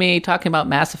panel with me talking about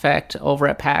Mass Effect over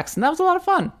at PAX, and that was a lot of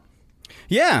fun.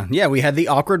 Yeah, we had the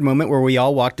awkward moment where we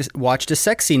all watched a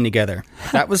sex scene together.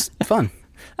 That was fun.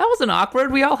 That wasn't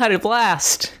awkward. We all had a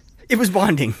blast. It was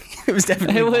bonding. It was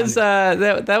definitely It was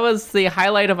that was the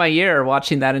highlight of my year,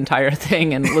 watching that entire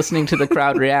thing and listening to the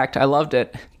crowd react. I loved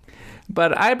it.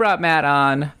 But I brought Matt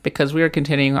on because we are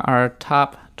continuing our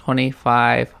top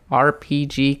 25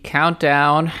 RPG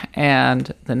countdown,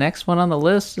 and the next one on the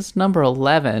list is number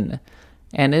 11,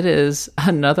 and it is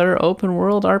another open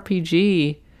world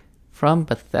RPG from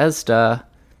Bethesda.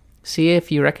 See if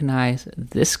you recognize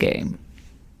this game.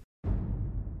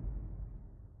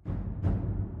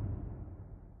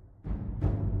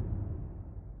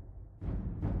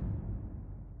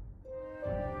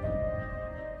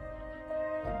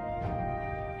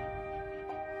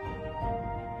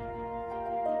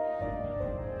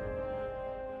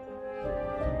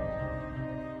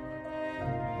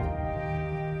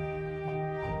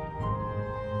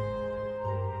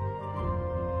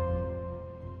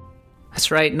 That's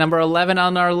right. Number 11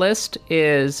 on our list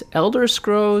is Elder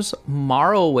Scrolls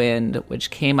Morrowind,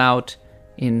 which came out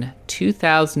in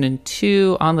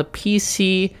 2002 on the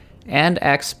PC and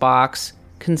Xbox,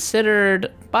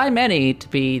 considered by many to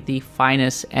be the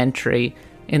finest entry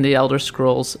in the Elder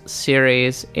Scrolls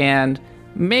series, and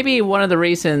maybe one of the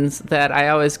reasons that I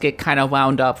always get kind of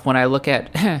wound up when I look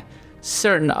at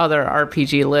certain other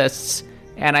RPG lists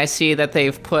and I see that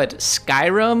they've put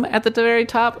Skyrim at the very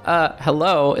top.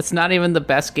 Hello, it's not even the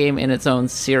best game in its own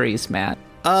series, Matt.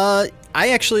 I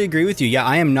actually agree with you. Yeah,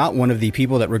 I am not one of the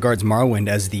people that regards Morrowind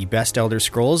as the best Elder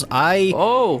Scrolls. Which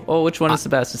one is the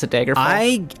best? Is it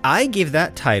Daggerfall? I give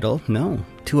that title,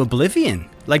 to Oblivion.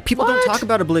 Like, people don't talk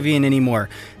about Oblivion anymore.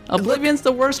 Oblivion's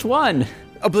the worst one.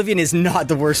 Oblivion is not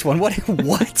the worst one.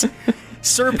 What?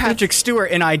 Sir Patrick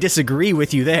Stewart and I disagree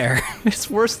with you there. It's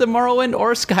worse than Morrowind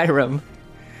or Skyrim.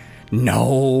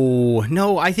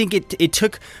 No, I think it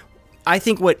took, I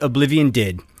think what Oblivion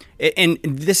did, and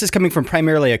this is coming from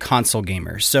primarily a console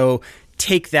gamer, so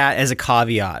take that as a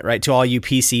caveat, right, to all you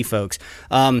PC folks.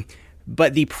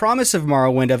 But the promise of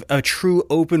Morrowind, of a true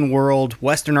open world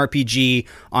Western RPG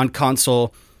on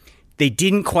console, they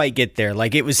didn't quite get there.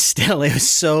 Like, it was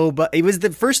so, but it was the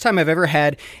first time I've ever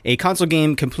had a console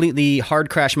game completely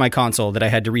hard crash my console that I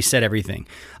had to reset everything.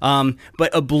 But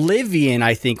Oblivion,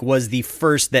 I think, was the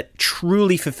first that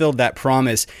truly fulfilled that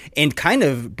promise and kind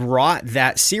of brought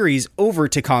that series over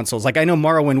to consoles. Like, I know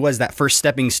Morrowind was that first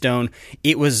stepping stone.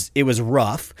 It was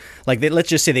rough. Like, let's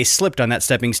just say they slipped on that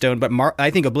stepping stone, but I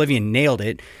think Oblivion nailed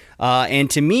it. And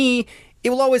to me, it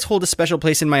will always hold a special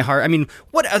place in my heart. I mean,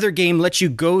 what other game lets you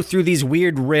go through these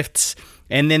weird rifts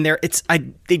and then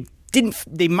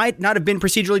they might not have been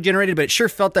procedurally generated, but it sure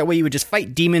felt that way. You would just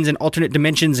fight demons in alternate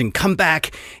dimensions and come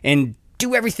back and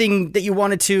do everything that you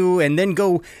wanted to and then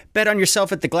go bet on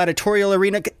yourself at the gladiatorial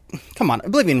arena. Come on,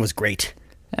 Oblivion was great.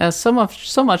 So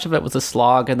much of it was a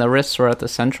slog, and the rifts were at the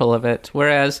central of it.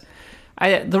 Whereas,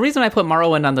 the reason I put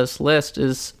Morrowind on this list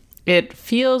is it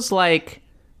feels like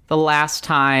the last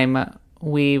time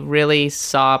we really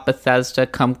saw Bethesda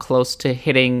come close to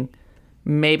hitting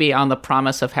maybe on the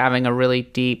promise of having a really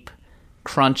deep,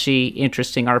 crunchy,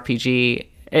 interesting RPG.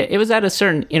 It was at a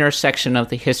certain intersection of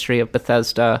the history of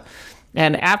Bethesda.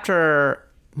 And after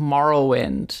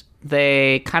Morrowind,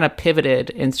 they kind of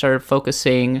pivoted and started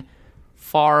focusing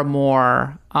far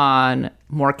more on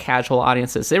more casual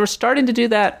audiences. They were starting to do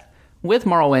that with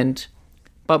Morrowind,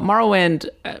 but Morrowind,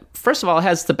 first of all,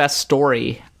 has the best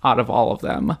story out of all of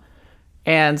them.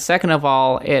 And second of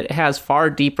all, it has far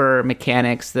deeper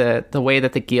mechanics. The way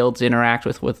that the guilds interact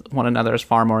with one another is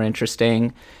far more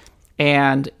interesting.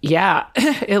 And yeah,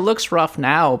 it looks rough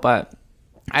now, but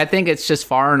I think it's just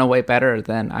far and away better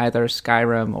than either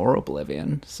Skyrim or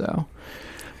Oblivion. So,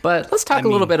 but let's talk a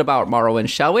little bit about Morrowind,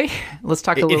 shall we? Let's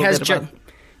talk a little bit about...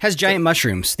 has giant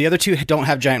mushrooms. The other two don't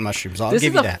have giant mushrooms. I'll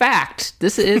give you that.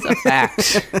 This is a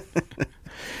fact.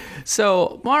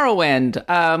 So, Morrowind...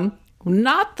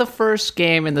 not the first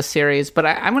game in the series, but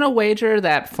I'm going to wager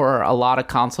that for a lot of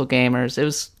console gamers, it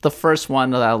was the first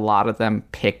one that a lot of them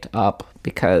picked up,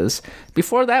 because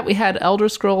before that we had Elder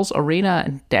Scrolls Arena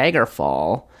and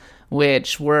Daggerfall,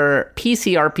 which were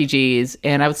PC RPGs,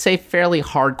 and I would say fairly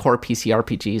hardcore PC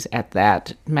RPGs at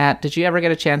that. Matt, did you ever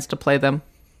get a chance to play them?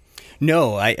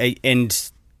 No,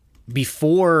 and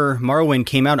before Morrowind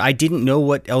came out, I didn't know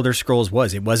what Elder Scrolls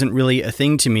was. It wasn't really a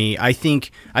thing to me. I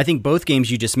think both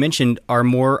games you just mentioned are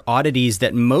more oddities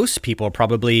that most people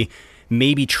probably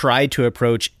maybe tried to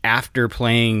approach after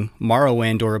playing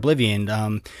Morrowind or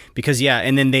Oblivion. Because, yeah,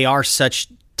 and then they are such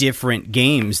different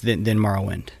games than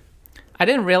Morrowind. I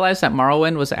didn't realize that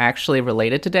Morrowind was actually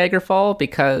related to Daggerfall,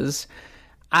 because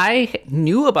I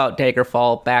knew about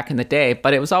Daggerfall back in the day,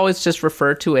 but it was always just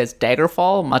referred to as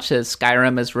Daggerfall, much as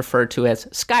Skyrim is referred to as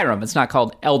Skyrim. It's not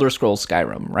called Elder Scrolls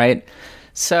Skyrim, right?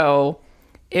 So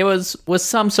it was with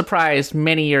some surprise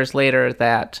many years later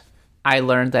that I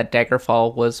learned that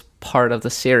Daggerfall was part of the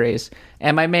series.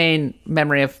 And my main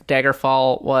memory of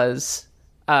Daggerfall was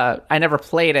I never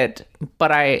played it,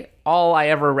 but all I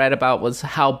ever read about was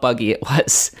how buggy it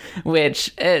was,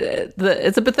 which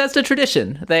it's a Bethesda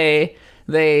tradition.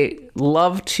 They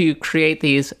love to create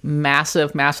these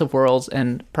massive, massive worlds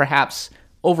and perhaps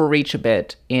overreach a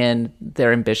bit in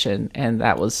their ambition, and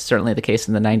that was certainly the case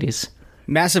in the 90s.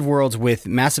 Massive worlds with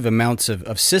massive amounts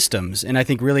of systems, and I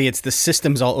think really it's the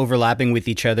systems all overlapping with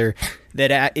each other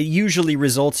that it usually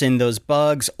results in those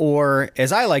bugs, or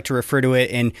as I like to refer to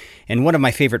it, and one of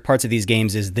my favorite parts of these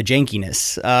games is the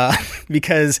jankiness,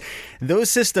 because those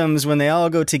systems, when they all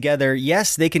go together,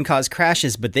 yes, they can cause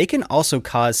crashes, but they can also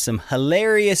cause some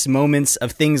hilarious moments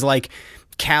of things like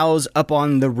cows up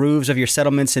on the roofs of your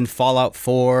settlements in Fallout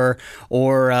 4,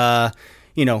 or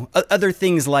other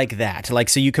things like that. Like,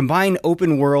 so you combine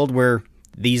open world, where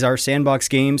these are sandbox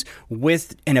games,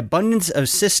 with an abundance of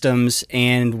systems,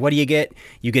 and what do you get?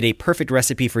 You get a perfect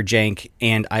recipe for jank,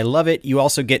 and I love it. You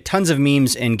also get tons of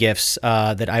memes and GIFs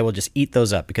that I will just eat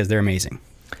those up because they're amazing.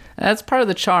 That's part of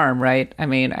the charm, right? I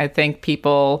mean, I think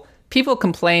people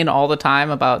complain all the time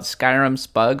about Skyrim's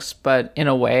bugs, but in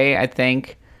a way, I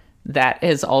think that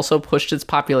has also pushed its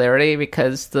popularity,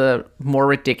 because the more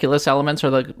ridiculous elements are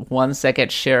the ones that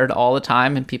get shared all the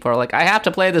time, and people are like, I have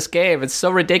to play this game. It's so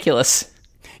ridiculous.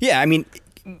 Yeah, I mean,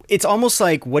 it's almost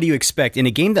like, what do you expect? In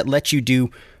a game that lets you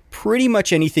do pretty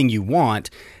much anything you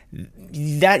want,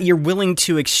 that you're willing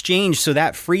to exchange, so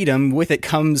that freedom, with it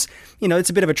comes, it's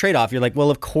a bit of a trade-off. You're like,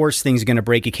 well, of course things are going to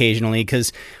break occasionally,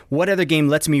 because what other game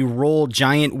lets me roll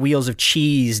giant wheels of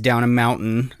cheese down a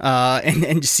mountain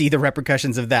and see the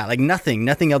repercussions of that? Like,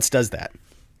 nothing else does that.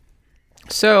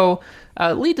 So,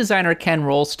 lead designer Ken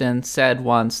Rolston said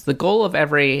once, the goal of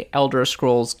every Elder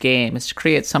Scrolls game is to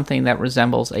create something that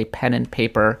resembles a pen and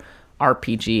paper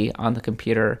RPG on the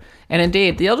computer. And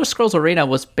indeed, the Elder Scrolls Arena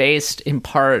was based in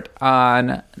part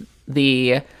on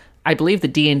I believe the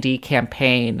D&D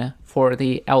campaign for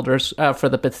the for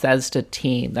the Bethesda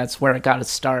team. That's where it got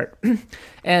its start.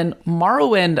 And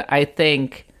Morrowind, I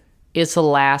think, is the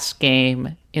last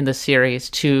game in the series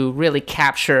to really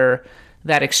capture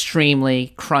that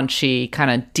extremely crunchy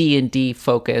kind of D&D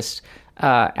focused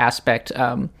aspect.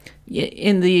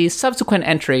 In the subsequent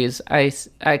entries, I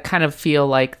kind of feel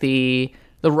like the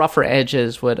rougher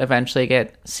edges would eventually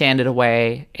get sanded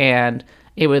away, and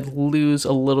it would lose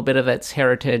a little bit of its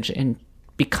heritage and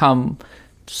become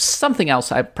something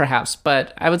else, perhaps.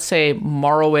 But I would say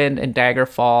Morrowind and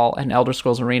Daggerfall and Elder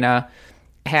Scrolls Arena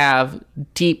have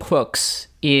deep hooks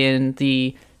in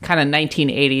the kind of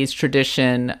 1980s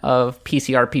tradition of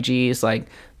PC RPGs like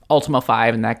Ultima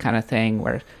 5 and that kind of thing,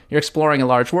 where you're exploring a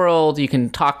large world, you can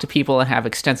talk to people and have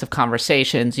extensive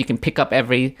conversations, you can pick up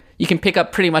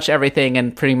pretty much everything,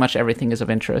 and pretty much everything is of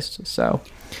interest. So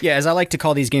yeah, as I like to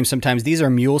call these games sometimes, these are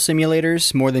mule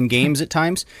simulators more than games at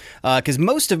times, because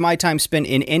most of my time spent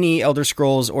in any Elder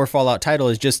Scrolls or Fallout title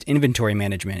is just inventory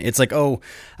management. It's like,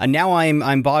 now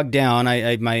I'm bogged down,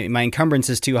 my encumbrance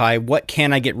is too high, what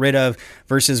can I get rid of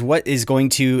versus what is going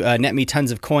to net me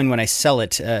tons of coin when I sell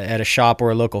it at a shop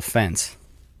or a local fence.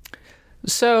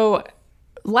 So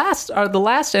the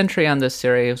last entry on this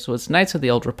series was Knights of the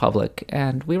Old Republic,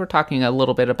 and we were talking a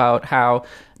little bit about how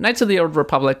Knights of the Old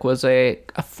Republic was a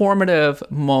formative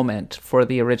moment for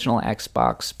the original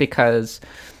Xbox, because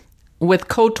with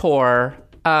KOTOR,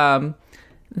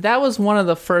 that was one of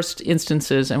the first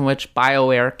instances in which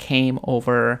BioWare came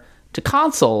over to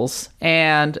consoles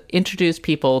and introduced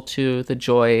people to the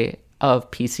joy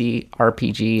of PC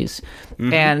RPGs.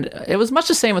 Mm-hmm. And it was much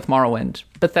the same with Morrowind.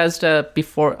 Bethesda,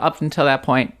 up until that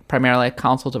point, primarily a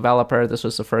console developer, this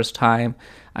was the first time,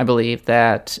 I believe,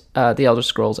 that the Elder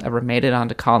Scrolls ever made it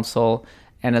onto console,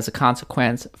 and as a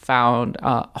consequence, found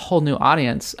a whole new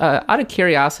audience. Out of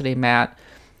curiosity, Matt,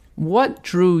 what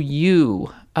drew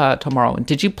you to Morrowind?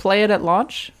 Did you play it at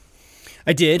launch?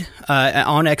 I did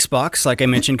on Xbox, like I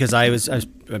mentioned, because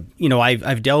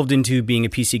I've delved into being a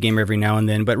PC gamer every now and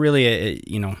then, but really,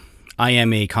 I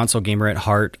am a console gamer at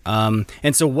heart.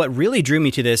 And so what really drew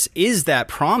me to this is that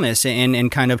promise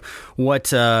and kind of what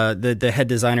the head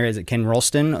designer, is it Ken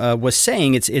Rolston, was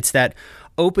saying. It's that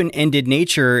open-ended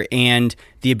nature and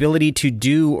the ability to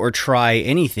do or try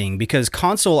anything, because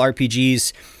console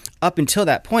RPGs up until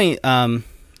that point,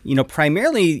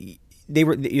 primarily it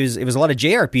was a lot of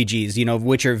JRPGs,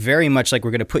 which are very much like,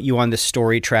 we're going to put you on this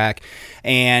story track,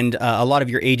 and a lot of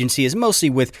your agency is mostly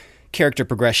with character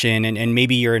progression, and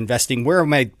maybe you're investing, where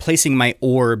am I placing my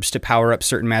orbs to power up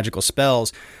certain magical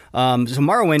spells. So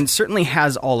Morrowind certainly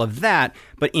has all of that,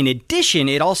 but in addition,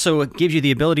 it also gives you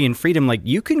the ability and freedom, like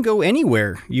you can go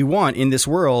anywhere you want in this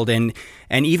world, and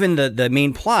even the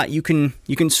main plot, you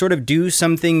can sort of do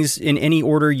some things in any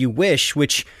order you wish,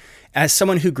 which, as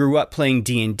someone who grew up playing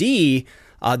D&D,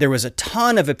 there was a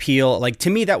ton of appeal. Like, to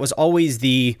me, that was always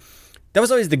the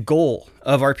goal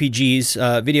of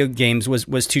RPGs, video games,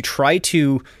 was to try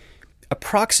to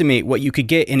approximate what you could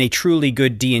get in a truly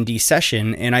good D&D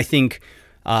session. And I think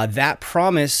that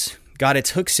promise got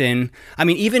its hooks in. I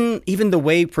mean, even the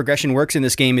way progression works in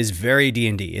this game is very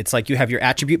D&D. It's like you have your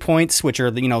attribute points, which are,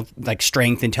 like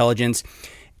strength, intelligence,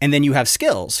 and then you have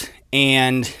skills.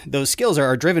 And those skills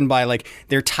are driven by, like,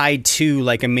 they're tied to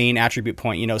like a main attribute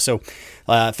point, so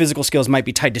physical skills might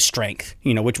be tied to strength,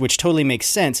 which totally makes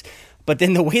sense. But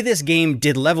then the way this game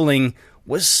did leveling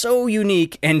was so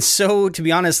unique, and so, to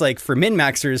be honest, like, for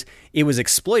min-maxers, it was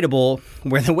exploitable,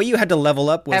 where the way you had to level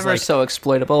up was so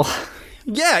exploitable.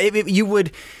 Yeah,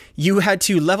 you had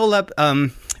to level up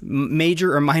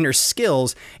major or minor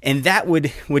skills, and that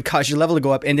would cause your level to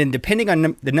go up. And then depending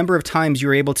on the number of times you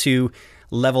were able to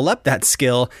level up that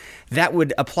skill, that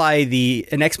would apply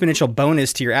an exponential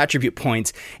bonus to your attribute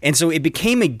points. And so it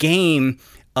became a game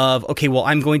of, okay, well,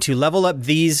 I'm going to level up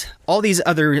all these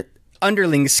other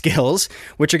underling skills,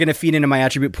 which are going to feed into my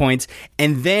attribute points,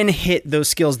 and then hit those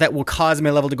skills that will cause my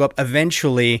level to go up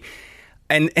eventually.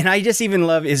 And I just even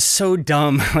love, is so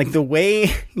dumb. Like, the way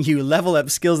you level up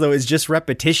skills, though, is just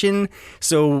repetition.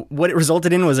 So what it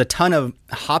resulted in was a ton of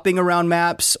hopping around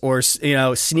maps, or,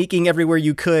 sneaking everywhere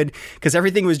you could, because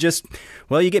everything was just,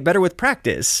 well, you get better with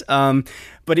practice.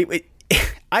 But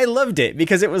I loved it,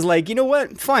 because it was like, you know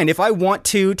what? Fine. If I want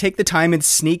to take the time and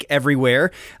sneak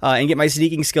everywhere and get my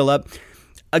sneaking skill up,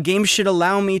 a game should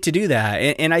allow me to do that.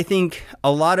 And I think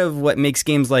a lot of what makes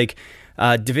games like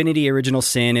Divinity Original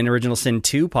Sin and Original Sin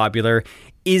 2 popular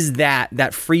is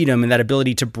that freedom and that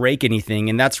ability to break anything.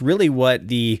 And that's really what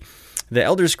the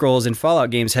Elder Scrolls and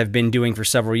Fallout games have been doing for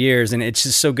several years. And it's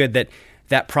just so good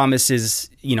that promise is,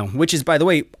 which is, by the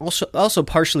way, also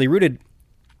partially rooted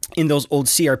in those old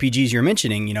CRPGs you're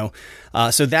mentioning,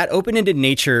 so that open-ended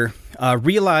nature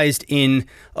realized in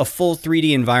a full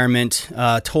 3D environment,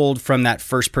 told from that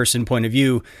first-person point of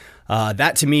view,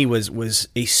 that to me was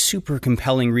a super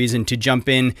compelling reason to jump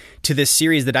in to this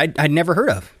series that I'd never heard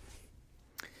of.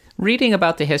 Reading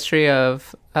about the history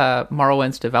of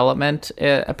Morrowind's development,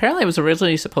 apparently it was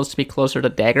originally supposed to be closer to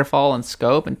Daggerfall in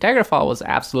scope, and Daggerfall was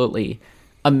absolutely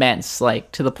immense,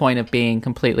 like to the point of being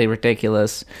completely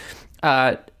ridiculous.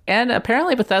 And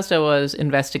apparently Bethesda was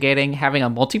investigating having a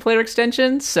multiplayer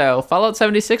extension, so Fallout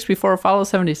 76 before Fallout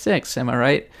 76, am I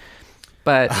right?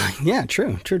 But yeah,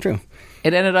 true.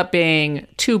 It ended up being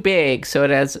too big, so it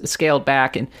has scaled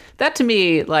back, and that to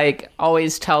me, like,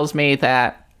 always tells me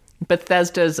that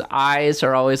Bethesda's eyes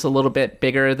are always a little bit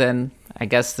bigger than, I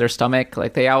guess, their stomach.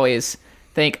 Like, they always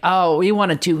think, oh, we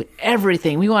want to do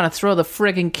everything. We want to throw the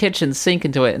friggin' kitchen sink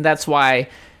into it, and that's why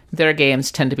their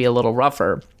games tend to be a little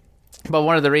rougher. But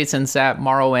one of the reasons that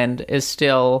Morrowind is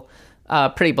still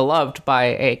pretty beloved by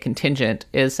a contingent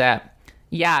is that,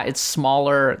 yeah, it's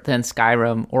smaller than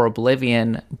Skyrim or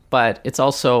Oblivion, but it's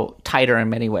also tighter in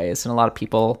many ways. And a lot of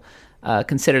people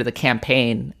consider the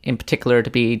campaign in particular to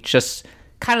be just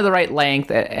kind of the right length.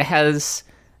 It has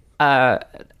a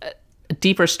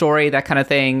deeper story, that kind of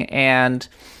thing. And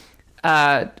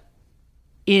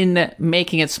in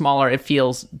making it smaller, it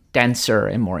feels denser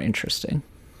and more interesting.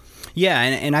 Yeah,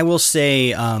 and I will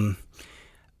say, I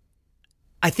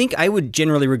think I would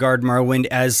generally regard Morrowind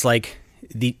as like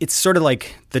it's sort of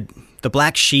like the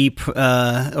black sheep,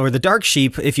 or the dark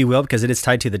sheep, if you will, because it is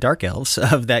tied to the dark elves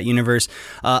of that universe,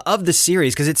 of the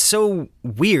series, because it's so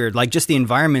weird, like just the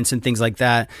environments and things like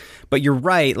that. But you're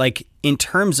right, like in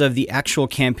terms of the actual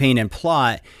campaign and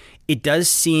plot, it does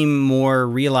seem more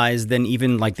realized than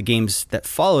even like the games that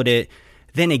followed it.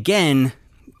 Then again,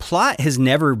 plot has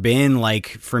never been, like,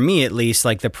 for me at least,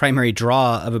 like the primary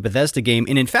draw of a Bethesda game.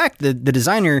 And in fact, the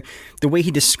designer, the way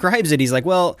he describes it, he's like,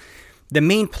 well, the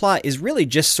main plot is really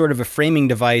just sort of a framing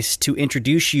device to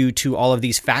introduce you to all of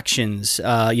these factions,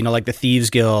 like the Thieves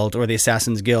Guild or the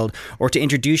Assassins Guild, or to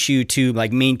introduce you to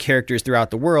like main characters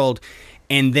throughout the world.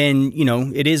 And then,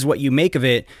 it is what you make of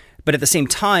it. But at the same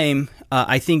time,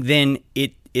 I think then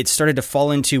it started to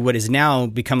fall into what is now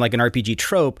become like an RPG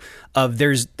trope of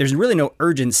there's really no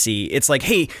urgency. It's like,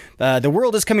 hey, the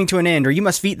world is coming to an end, or you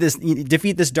must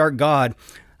defeat this dark god.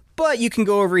 But you can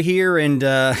go over here and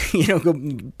go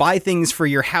buy things for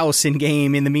your house in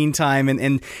game in the meantime,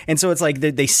 and so it's like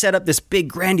they set up this big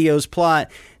grandiose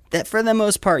plot that for the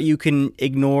most part you can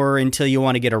ignore until you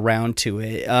want to get around to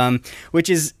it, which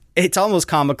is. It's almost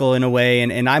comical in a way,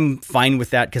 and I'm fine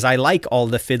with that because I like all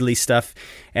the fiddly stuff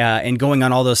and going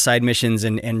on all those side missions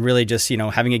and really just,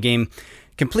 having a game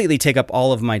completely take up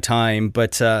all of my time.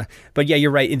 But yeah,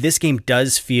 you're right. This game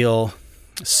does feel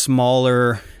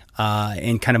smaller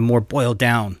and kind of more boiled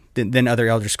down than other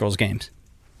Elder Scrolls games,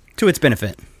 to its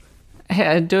benefit.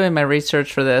 Doing my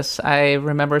research for this, I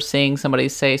remember seeing somebody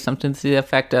say something to the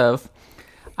effect of,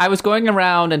 I was going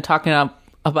around and talking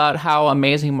about how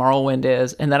amazing Morrowind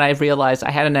is, and then I realized I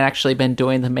hadn't actually been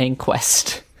doing the main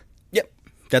quest. Yep,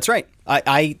 that's right.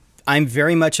 I'm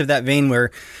very much of that vein where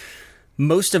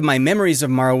most of my memories of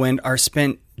Morrowind are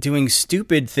spent doing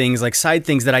stupid things, like side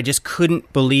things that I just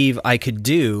couldn't believe I could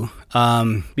do.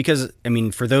 Because, I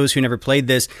mean, for those who never played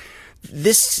this,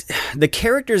 the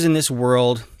characters in this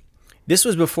world, this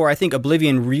was before I think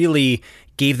Oblivion really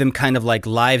gave them kind of like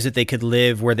lives that they could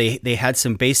live, where they had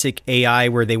some basic AI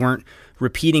where they weren't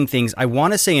repeating things. I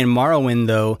want to say in Morrowind,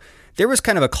 though, there was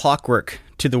kind of a clockwork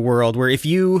to the world where if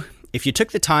you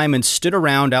took the time and stood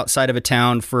around outside of a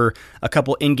town for a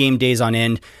couple in-game days on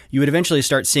end, you would eventually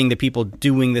start seeing the people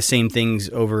doing the same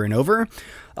things over and over.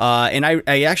 And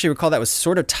I actually recall that was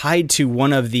sort of tied to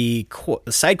one of the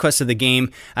side quests of the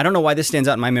game. I don't know why this stands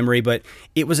out in my memory, but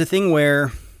it was a thing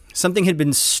where something had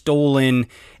been stolen,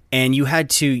 and you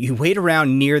wait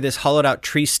around near this hollowed out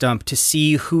tree stump to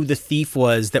see who the thief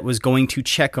was that was going to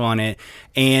check on it.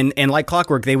 And like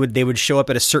clockwork, they would show up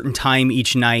at a certain time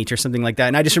each night or something like that.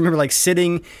 And I just remember like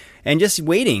sitting and just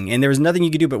waiting, and there was nothing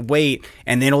you could do but wait,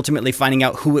 and then ultimately finding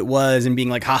out who it was and being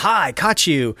like, haha, I caught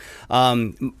you.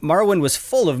 Morrowind was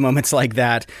full of moments like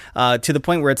that, to the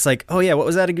point where it's like, oh yeah, what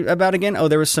was that about again? Oh,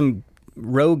 there was some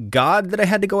rogue god that I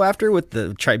had to go after with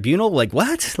the tribunal. Like,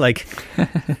 what? Like...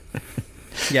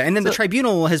 Yeah, and then the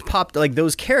Tribunal has popped, like,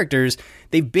 those characters,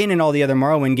 they've been in all the other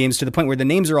Morrowind games to the point where the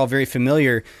names are all very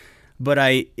familiar, but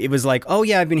it was like, oh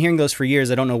yeah, I've been hearing those for years,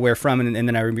 I don't know where from, and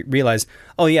then I realized,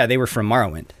 oh yeah, they were from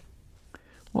Morrowind.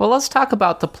 Well, let's talk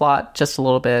about the plot just a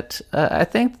little bit. I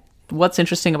think what's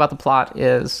interesting about the plot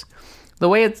is the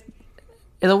way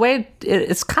in a way,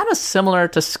 it's kind of similar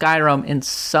to Skyrim in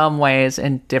some ways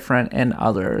and different in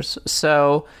others.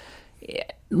 So,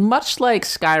 much like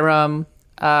Skyrim,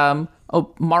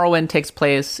 Morrowind takes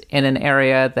place in an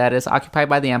area that is occupied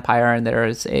by the Empire, and there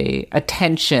is a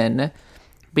tension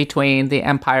between the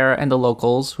Empire and the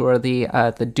locals, who are the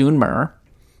Dunmer,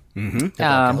 who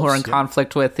are in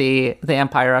conflict with the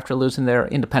Empire after losing their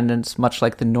independence, much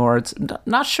like the Nords.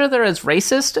 Not sure they're as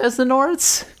racist as the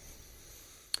Nords.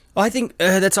 Well, I think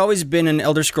that's always been an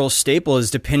Elder Scrolls staple, is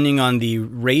depending on the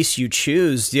race you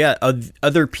choose,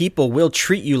 other people will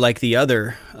treat you like the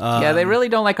other. Yeah, they really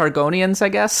don't like Argonians, I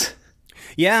guess.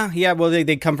 Yeah. Well,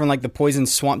 they come from like the poison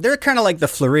swamp. They're kind of like the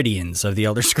Floridians of the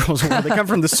Elder Scrolls world. They come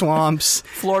from the swamps.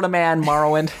 Florida man,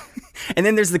 Morrowind. And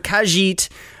then there's the Khajiit,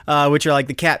 which are like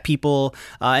the cat people.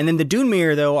 And then the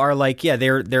Dunmer, though, are like,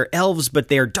 they're elves, but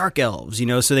they're dark elves,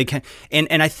 so they can.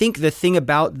 And I think the thing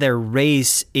about their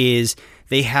race is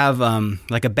they have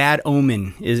like a bad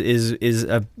omen is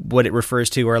what it refers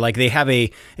to, or like they have an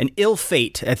ill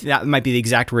fate. That might be the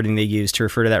exact wording they use to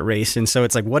refer to that race. And so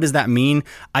it's like, what does that mean?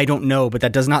 I don't know, but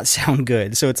that does not sound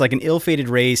good. So it's like an ill-fated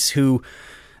race who,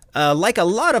 like a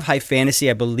lot of high fantasy,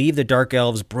 I believe the dark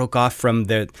elves broke off from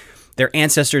their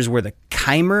ancestors were the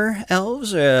Chimer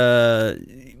elves,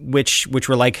 which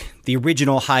were like the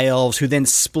original high elves, who then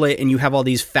split, and you have all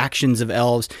these factions of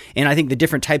elves. And I think the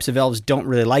different types of elves don't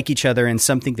really like each other, and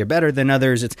some think they're better than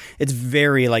others. It's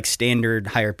very like standard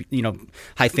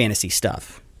high fantasy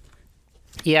stuff.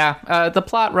 Yeah, the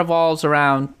plot revolves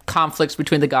around conflicts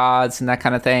between the gods and that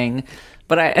kind of thing.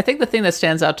 But I think the thing that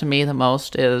stands out to me the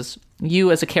most is you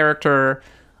as a character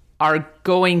are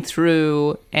going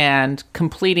through and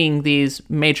completing these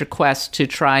major quests to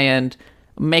try and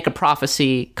make a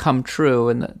prophecy come true.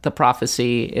 And the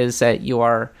prophecy is that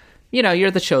you're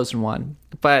the chosen one.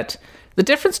 But the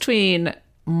difference between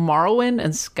Morrowind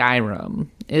and Skyrim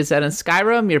is that in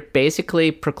Skyrim, you're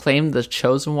basically proclaimed the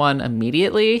chosen one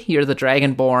immediately. You're the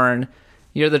Dragonborn.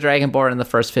 You're the Dragonborn in the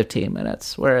first 15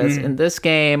 minutes. Whereas in this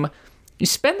game, you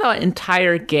spend the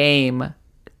entire game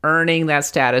earning that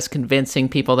status, convincing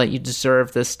people that you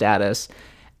deserve this status.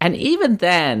 And even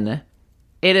then,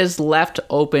 it is left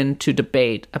open to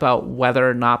debate about whether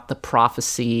or not the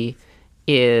prophecy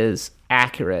is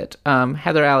accurate.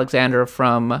 Heather Alexander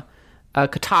from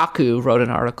Kotaku wrote an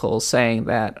article saying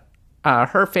that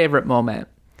her favorite moment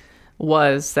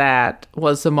was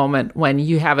the moment when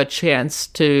you have a chance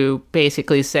to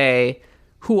basically say,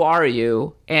 who are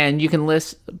you? And you can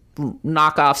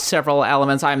knock off several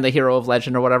elements. I'm the hero of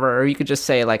legend or whatever. Or you could just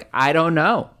say, like, I don't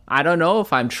know. I don't know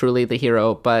if I'm truly the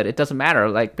hero, but it doesn't matter,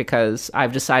 like, because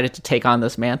I've decided to take on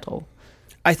this mantle.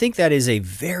 I think that is a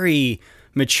very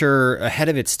mature, ahead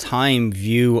of its time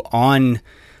view on,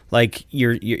 like,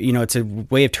 it's a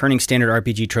way of turning standard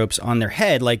RPG tropes on their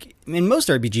head. Like, in most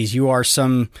RPGs, you are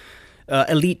some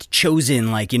elite chosen,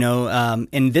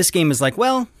 and this game is like,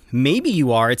 well, maybe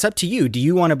you are. It's up to you. Do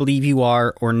you want to believe you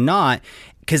are or not?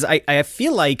 Because I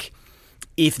feel like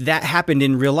if that happened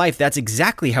in real life, that's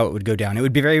exactly how it would go down. It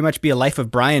would very much be a Life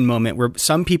of Brian moment where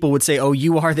some people would say, oh,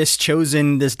 you are this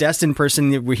chosen, this destined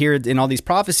person that we're here in all these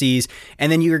prophecies.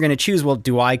 And then you're going to choose, well,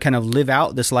 do I kind of live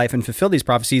out this life and fulfill these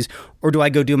prophecies, or do I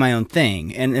go do my own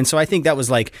thing? And so I think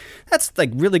that's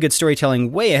really good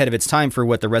storytelling, way ahead of its time for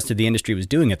what the rest of the industry was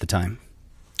doing at the time.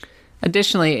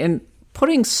 Additionally, in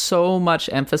putting so much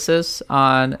emphasis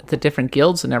on the different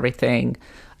guilds and everything,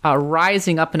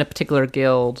 rising up in a particular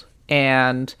guild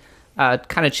and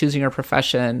kind of choosing your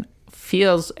profession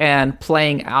feels, and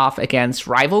playing off against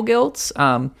rival guilds.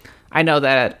 I know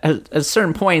that at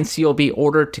certain points you'll be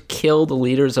ordered to kill the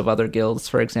leaders of other guilds,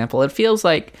 for example. It feels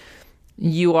like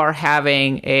you are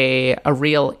having a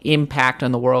real impact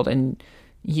on the world, and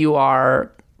you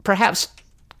are perhaps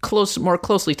more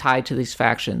closely tied to these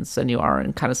factions than you are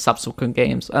in kind of subsequent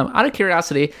games. Out of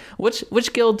curiosity,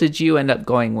 which guild did you end up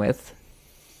going with?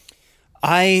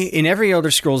 In every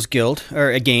Elder Scrolls guild, or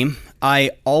a game,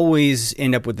 I always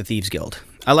end up with the Thieves Guild.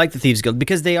 I like the Thieves Guild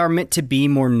because they are meant to be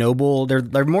more noble.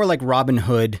 They're more like Robin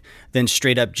Hood than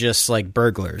straight up just like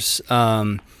burglars.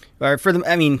 Or for them,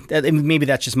 I mean, maybe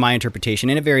that's just my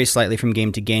interpretation, and it varies slightly from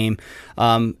game to game.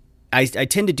 I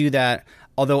tend to do that.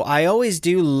 Although I always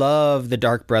do love the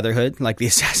Dark Brotherhood, like the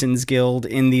Assassin's Guild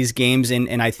in these games,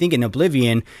 and I think in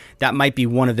Oblivion, that might be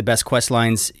one of the best quest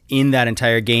lines in that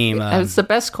entire game. It's the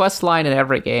best quest line in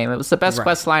every game. It was the best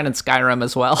quest line in Skyrim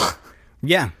as well.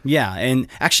 Yeah, and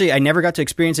actually I never got to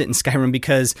experience it in Skyrim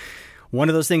because one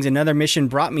of those things, another mission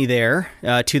brought me there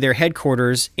to their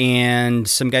headquarters, and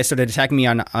some guys started attacking me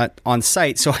on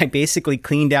site, so I basically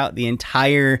cleaned out the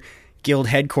entire guild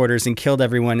headquarters and killed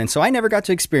everyone. And so I never got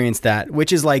to experience that,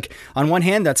 which is like, on one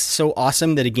hand, that's so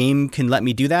awesome that a game can let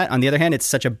me do that. On the other hand, it's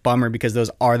such a bummer because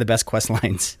those are the best quest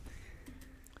lines.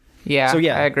 Yeah, so,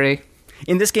 yeah, I agree.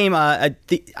 In this game, I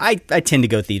tend to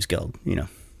go Thieves Guild, you know.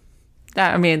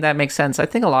 I mean, that makes sense. I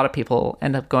think a lot of people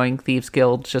end up going Thieves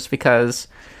Guild just because,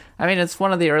 I mean, it's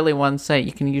one of the early ones that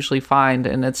you can usually find,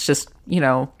 and it's just, you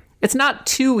know, it's not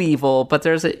too evil, but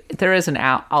there is an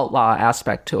outlaw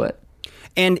aspect to it.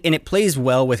 And it plays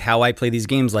well with how I play these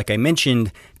games. Like I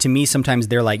mentioned, to me, sometimes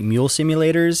they're like mule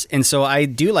simulators. And so I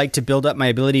do like to build up my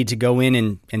ability to go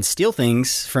in and steal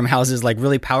things from houses, like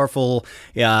really powerful,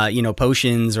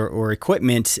 potions or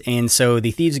equipment. And so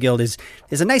the Thieves Guild is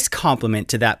a nice complement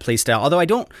to that playstyle. Although I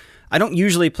don't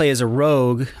usually play as a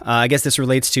rogue. I guess this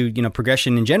relates to, you know,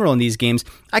 progression in general in these games.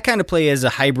 I kind of play as a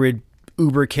hybrid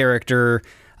Uber character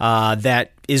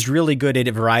that is really good at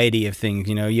a variety of things.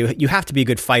 You know, you have to be a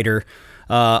good fighter.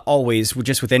 Always,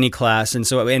 just with any class. And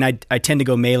so, and I tend to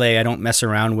go melee. I don't mess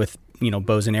around with, you know,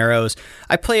 bows and arrows.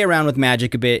 I play around with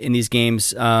magic a bit in these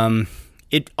games.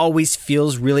 It always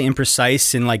feels really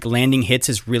imprecise, and like landing hits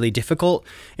is really difficult.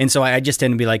 And so I just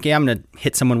tend to be like, yeah, I'm going to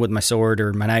hit someone with my sword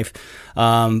or my knife.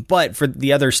 But for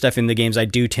the other stuff in the games, I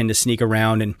do tend to sneak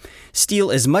around and steal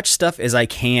as much stuff as I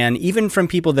can, even from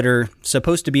people that are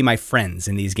supposed to be my friends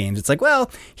in these games. It's like,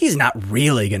 well, he's not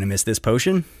really going to miss this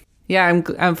potion. Yeah,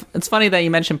 it's funny that you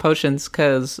mentioned potions,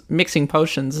 because mixing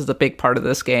potions is a big part of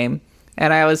this game.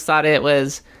 And I always thought it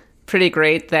was pretty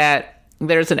great that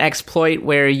there's an exploit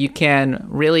where you can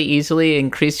really easily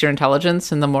increase your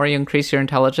intelligence. And the more you increase your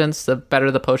intelligence, the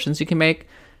better the potions you can make.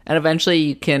 And eventually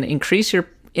you can increase your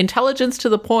intelligence to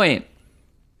the point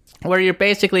where you're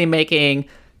basically making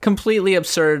completely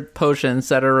absurd potions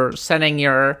that are sending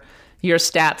your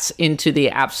stats into the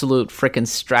absolute frickin'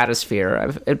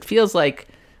 stratosphere. It feels like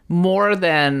more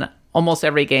than almost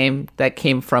every game that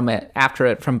came from it after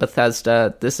it from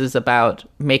Bethesda, this is about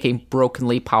making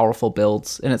brokenly powerful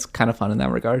builds, and it's kind of fun in that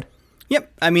regard.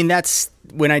 Yep. I mean, that's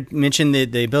when I mentioned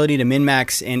the ability to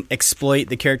min-max and exploit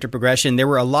the character progression. There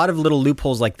were a lot of little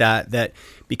loopholes like that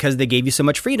because they gave you so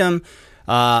much freedom.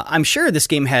 I'm sure this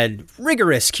game had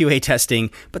rigorous QA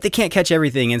testing, but they can't catch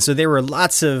everything. And so there were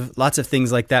lots of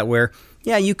things like that where,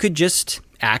 yeah, you could just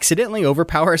accidentally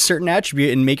overpower a certain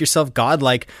attribute and make yourself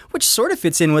godlike, which sort of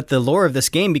fits in with the lore of this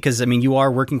game because, I mean, you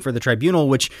are working for the Tribunal,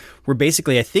 which were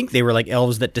basically, I think they were like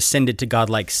elves that descended to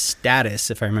godlike status,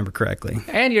 if I remember correctly.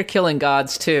 And you're killing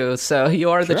gods too, so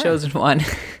you are the chosen one.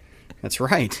 That's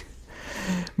right.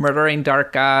 Murdering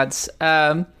dark gods.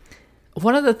 One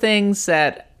of the things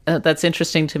that's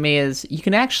interesting to me is you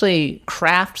can actually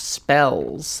craft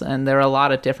spells, and there are a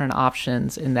lot of different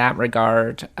options in that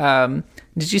regard.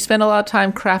 Did you spend a lot of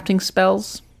time crafting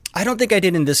spells? I don't think I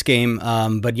did in this game,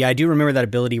 but yeah, I do remember that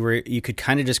ability where you could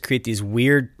kind of just create these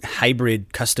weird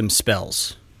hybrid custom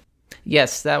spells.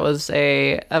 Yes, that was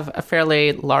a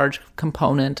fairly large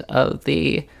component of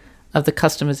the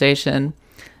customization.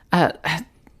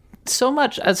 So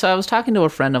much. So I was talking to a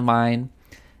friend of mine,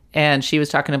 and she was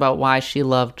talking about why she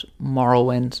loved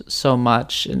Morrowind so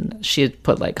much, and she had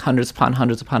put like hundreds upon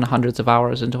hundreds upon hundreds of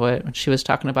hours into it. And she was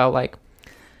talking about like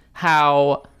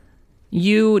how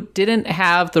you didn't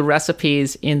have the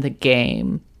recipes in the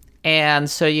game, and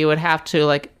so you would have to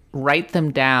like write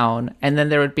them down, and then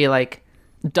there would be like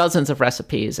dozens of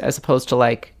recipes as opposed to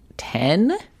like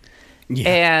 10. Yeah.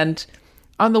 And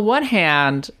on the one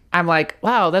hand, I'm like,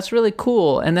 wow, that's really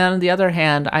cool. And then on the other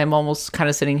hand, I'm almost kind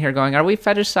of sitting here going, are we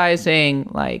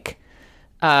fetishizing like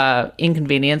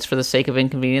inconvenience for the sake of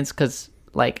inconvenience? Because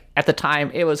like at the time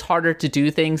it was harder to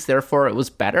do things, therefore it was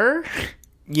better.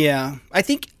 Yeah, I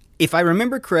think if I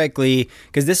remember correctly,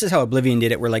 because this is how Oblivion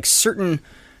did it, where like certain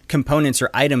components or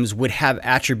items would have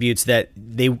attributes that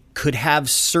they could have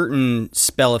certain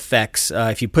spell effects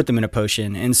if you put them in a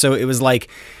potion. And so it was like,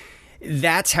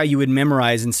 that's how you would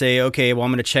memorize and say, okay, well,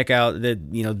 I'm going to check out that,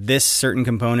 you know, this certain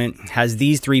component has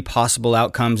these 3 possible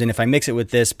outcomes, and if I mix it with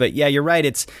this. But yeah, you're right.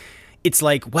 It's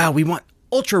like, wow, we want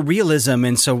ultra realism,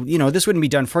 and so, you know, this wouldn't be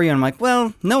done for you. And I'm like,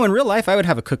 well, no, in real life, I would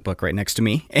have a cookbook right next to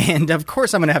me, and of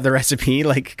course I'm going to have the recipe.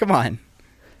 Like, come on.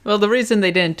 Well, the reason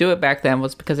they didn't do it back then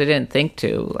was because they didn't think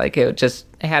to. Like, it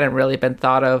hadn't really been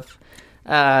thought of,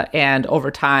 and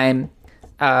over time,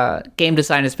 game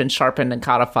design has been sharpened and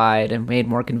codified and made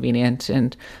more convenient.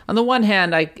 And on the one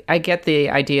hand, I get the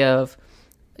idea of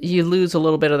you lose a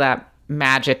little bit of that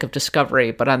magic of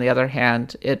discovery, but on the other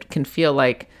hand, it can feel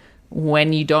like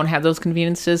when you don't have those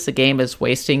conveniences, the game is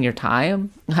wasting your time.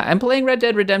 I'm playing Red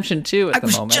Dead Redemption 2 at the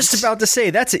moment. I was just about to say,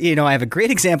 that's, you know, I have a great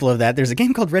example of that. There's a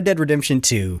game called Red Dead Redemption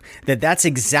 2 that's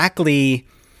exactly,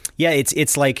 yeah,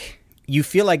 it's like you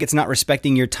feel like it's not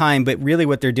respecting your time, but really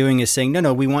what they're doing is saying,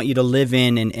 no, we want you to live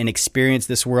in and experience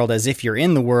this world as if you're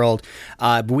in the world.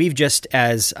 But we've just,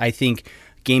 as I think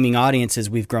gaming audiences,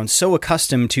 we've grown so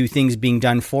accustomed to things being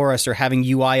done for us or having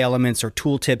UI elements or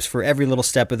tooltips for every little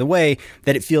step of the way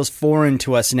that it feels foreign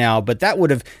to us now. But that would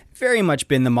have very much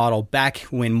been the model back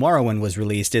when Morrowind was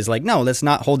released, is like, no, let's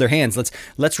not hold their hands.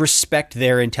 Let's respect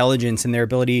their intelligence and their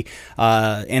ability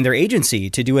and their agency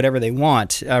to do whatever they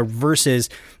want versus,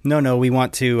 no, we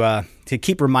want to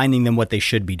keep reminding them what they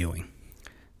should be doing.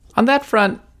 On that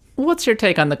front, what's your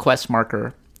take on the quest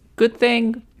marker? Good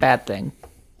thing, bad thing?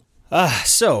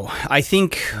 So I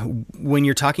think when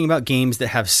you're talking about games that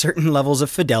have certain levels of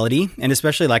fidelity, and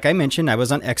especially like I mentioned, I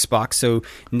was on Xbox, so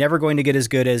never going to get as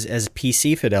good as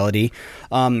PC fidelity,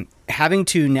 having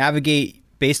to navigate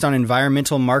based on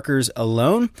environmental markers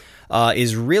alone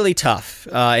is really tough.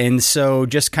 And so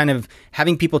just kind of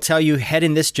having people tell you head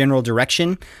in this general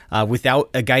direction without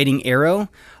a guiding arrow,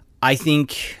 I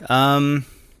think, again,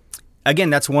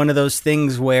 that's one of those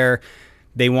things where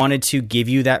they wanted to give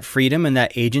you that freedom and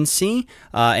that agency,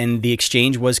 and the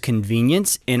exchange was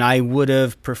convenience. And I would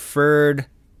have preferred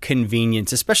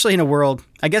convenience, especially in a world,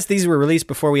 I guess these were released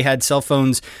before we had cell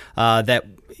phones that,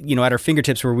 at our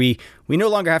fingertips, where we no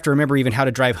longer have to remember even how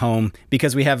to drive home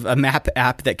because we have a map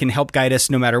app that can help guide us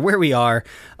no matter where we are.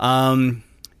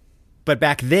 But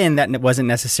back then, that wasn't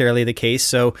necessarily the case.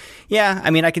 So, yeah,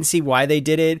 I mean, I can see why they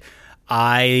did it.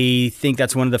 I think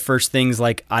that's one of the first things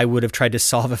like I would have tried to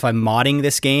solve if I'm modding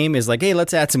this game is like, hey,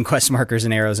 let's add some quest markers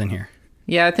and arrows in here.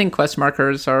 Yeah, I think quest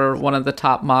markers are one of the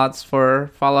top mods for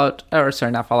Morrowind.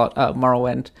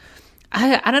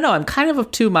 I don't know. I'm kind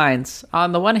of two minds.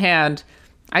 On the one hand,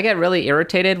 I get really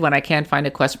irritated when I can't find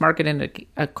a quest marker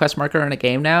in a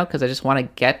game now because I just want to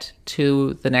get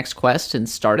to the next quest and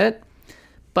start it.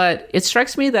 But it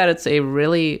strikes me that it's a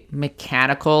really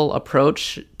mechanical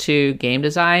approach to game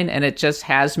design, and it just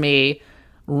has me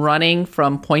running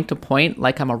from point to point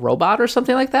like I'm a robot or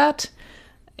something like that.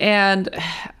 And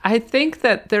I think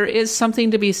that there is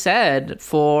something to be said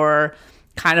for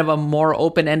kind of a more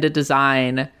open-ended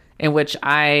design in which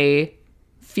I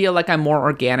feel like I'm more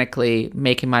organically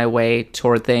making my way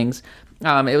toward things.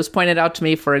 It was pointed out to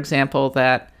me, for example,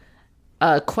 that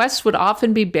quests would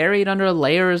often be buried under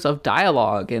layers of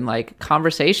dialogue and like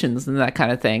conversations and that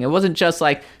kind of thing. It wasn't just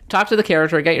like talk to the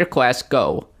character, get your quest,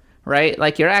 go, right?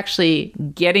 Like you're actually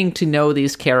getting to know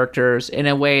these characters in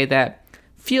a way that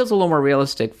feels a little more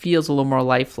realistic, feels a little more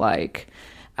lifelike.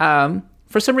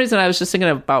 For some reason, I was just thinking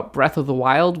about Breath of the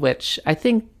Wild, which I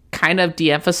think kind of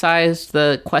de-emphasized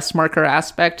the quest marker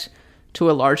aspect to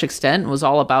a large extent. It was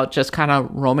all about just kind of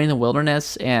roaming the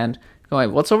wilderness and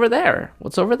going, what's over there?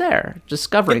 What's over there?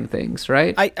 Discovering things,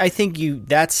 right? I think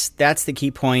that's the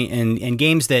key point. And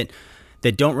games that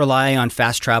don't rely on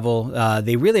fast travel,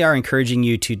 they really are encouraging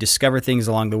you to discover things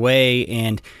along the way.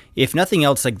 And if nothing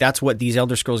else, like that's what these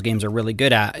Elder Scrolls games are really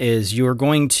good at, is you're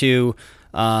going to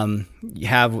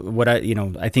have what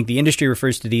I think the industry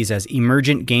refers to these as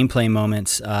emergent gameplay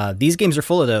moments. These games are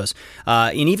full of those.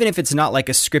 And even if it's not like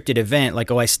a scripted event, like,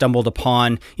 I stumbled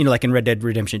upon, like in Red Dead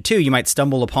Redemption 2, you might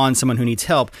stumble upon someone who needs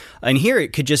help. And here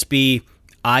it could just be,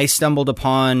 I stumbled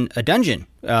upon a dungeon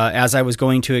as I was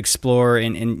going to explore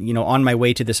and on my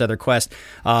way to this other quest.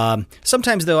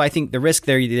 Sometimes, though, I think the risk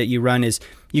there that you run is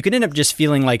you could end up just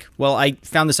feeling like, well, I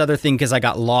found this other thing because I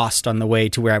got lost on the way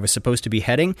to where I was supposed to be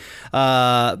heading.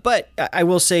 But I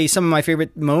will say some of my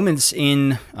favorite moments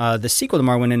in the sequel to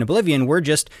Morrowind and Oblivion were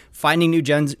just finding new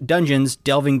dungeons,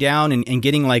 delving down and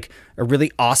getting like a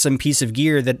really awesome piece of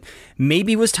gear that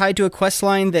maybe was tied to a quest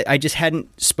line that I just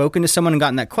hadn't spoken to someone and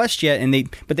gotten that quest yet.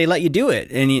 But they let you do it.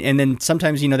 And then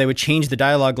sometimes, they would change the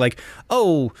dialogue like,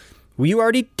 oh, well, you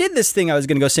already did this thing I was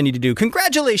going to go send you to do.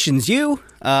 Congratulations, you.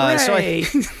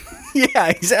 Yeah,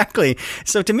 exactly.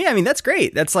 So to me, I mean, that's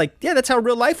great. That's like, yeah, that's how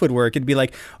real life would work. It'd be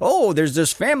like, oh, there's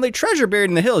this family treasure buried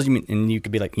in the hills. And you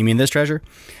could be like, you mean this treasure?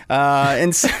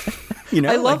 And so,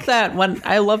 I love that when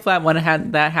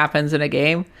that happens in a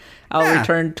game. I'll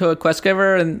return to a quest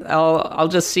giver and I'll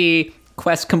just see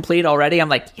quest complete already. I'm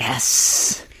like,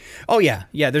 yes. Oh yeah.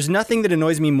 There's nothing that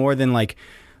annoys me more than like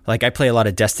I play a lot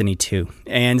of Destiny 2.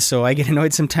 And so I get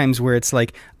annoyed sometimes where it's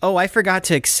like, oh, I forgot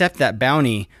to accept that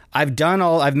bounty. I've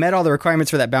met all the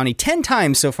requirements for that bounty 10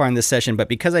 times so far in this session, but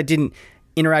because I didn't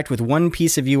interact with one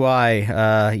piece of UI,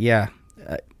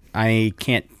 I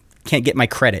can't get my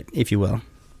credit, if you will.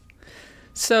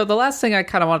 So the last thing I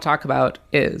kind of want to talk about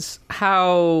is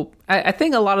how I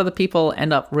think a lot of the people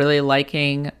end up really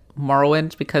liking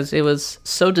Morrowind because it was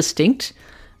so distinct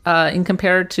in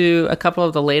compared to a couple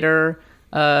of the later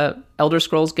Elder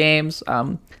Scrolls games,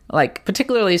 like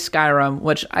particularly Skyrim,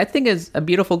 which I think is a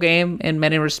beautiful game in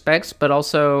many respects, but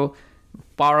also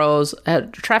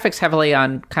traffics heavily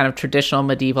on kind of traditional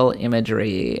medieval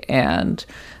imagery and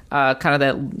kind of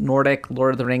that Nordic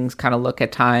Lord of the Rings kind of look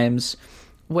at times,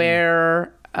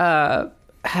 where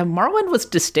Morrowind was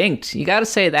distinct. You got to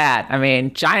say that. I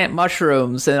mean, giant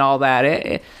mushrooms and all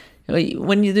that.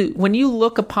 When you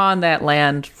look upon that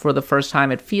land for the first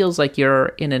time, it feels like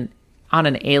you're on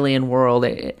an alien world.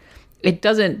 It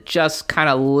doesn't just kind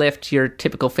of lift your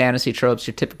typical fantasy tropes,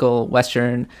 your typical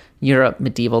Western Europe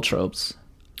medieval tropes.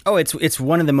 Oh, it's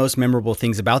one of the most memorable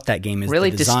things about that game is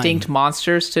really the design. Distinct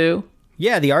monsters too.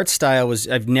 Yeah, the art style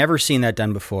I've never seen that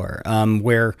done before.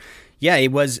 Where, yeah,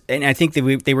 it was, and I think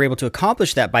that they were able to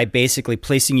accomplish that by basically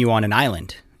placing you on an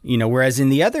island. Whereas in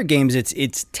the other games,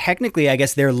 it's technically, I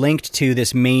guess, they're linked to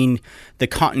the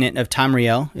continent of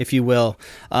Tamriel, if you will.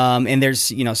 And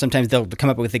there's, sometimes they'll come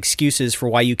up with excuses for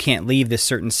why you can't leave this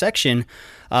certain section.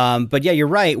 But yeah, you're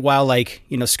right. While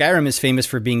Skyrim is famous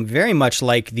for being very much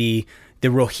like the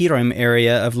Rohirrim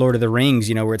area of Lord of the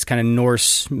Rings, where it's kind of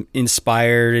Norse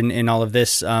inspired and all of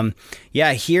this.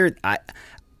 Here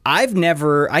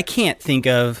I can't think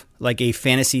of like a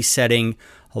fantasy setting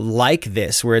like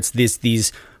this, where it's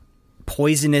these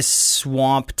poisonous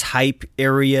swamp type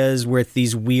areas with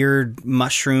these weird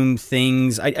mushroom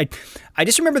things. I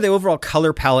just remember the overall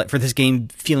color palette for this game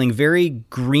feeling very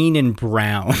green and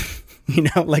brown,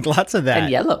 like lots of that.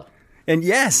 And yellow. And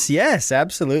yes,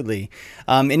 absolutely.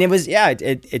 And it was,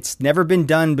 it's never been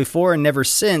done before and never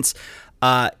since,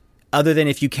 other than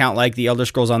if you count like the Elder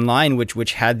Scrolls Online,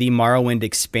 which had the Morrowind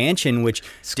expansion, which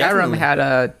Skyrim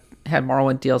had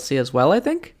Morrowind DLC as well, I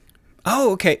think.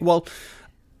 Oh, okay. Well,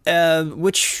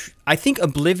 which I think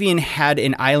Oblivion had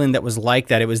an island that was like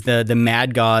that. It was the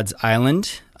Mad Gods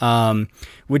Island,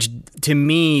 which to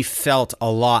me felt a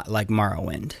lot like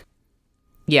Morrowind.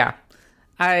 Yeah.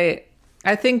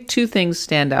 I think two things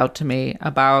stand out to me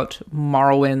about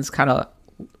Morrowind's kind of,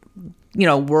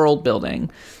 world building.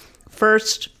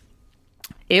 First,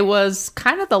 it was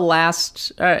kind of the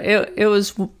last, it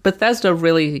was Bethesda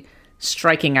really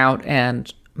striking out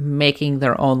and making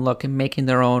their own look and making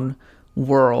their own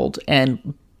world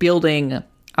and building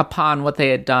upon what they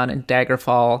had done in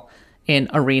Daggerfall, in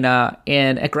Arena,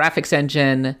 in a graphics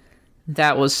engine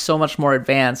that was so much more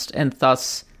advanced and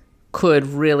thus could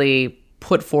really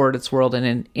put forward its world in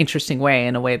an interesting way,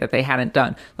 in a way that they hadn't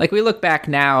done. Like, we look back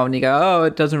now and you go, oh,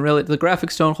 it doesn't really, the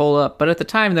graphics don't hold up. But at the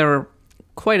time, they were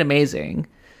quite amazing.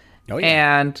 Oh,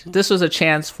 yeah. And this was a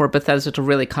chance for Bethesda to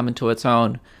really come into its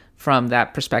own from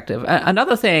that perspective.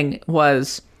 Another thing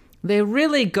was they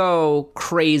really go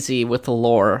crazy with the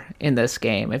lore in this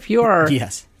game. If you are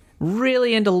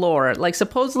really into lore, like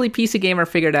supposedly PC Gamer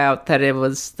figured out that it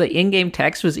was the in-game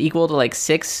text was equal to like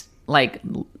 6 like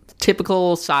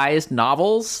typical sized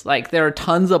novels. Like, there are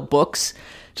tons of books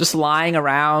just lying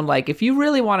around. Like, if you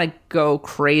really want to go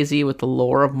crazy with the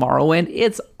lore of Morrowind,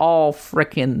 it's all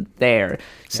freaking there.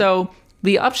 Yeah. So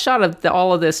the upshot of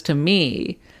all of this to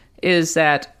me is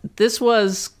that this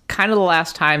was kind of the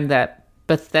last time that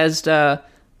Bethesda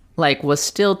was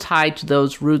still tied to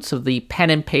those roots of the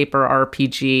pen and paper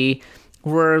RPG.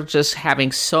 We're just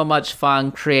having so much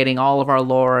fun creating all of our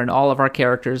lore and all of our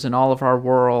characters and all of our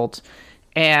world.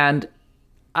 And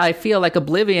I feel like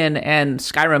Oblivion and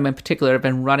Skyrim in particular have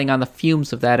been running on the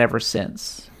fumes of that ever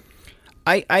since.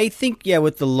 I think,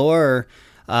 with the lore,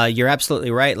 you're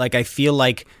absolutely right. Like, I feel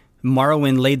like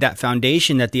Morrowind laid that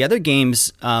foundation that the other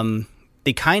games,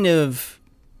 they kind of,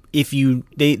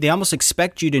 they almost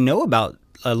expect you to know about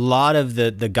a lot of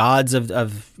the gods of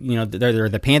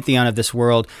the pantheon of this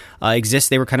world exist.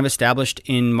 They were kind of established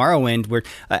in Morrowind, where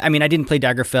I didn't play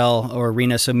Daggerfell or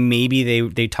Arena, so maybe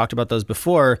they talked about those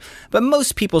before. But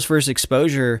most people's first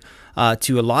exposure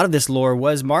to a lot of this lore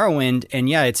was Morrowind, and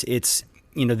it's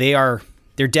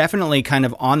they're definitely kind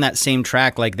of on that same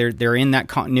track. Like, they're in that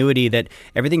continuity that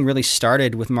everything really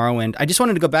started with Morrowind. I just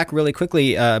wanted to go back really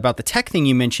quickly about the tech thing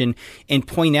you mentioned and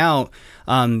point out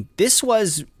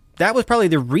that was probably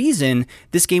the reason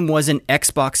this game wasn't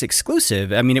Xbox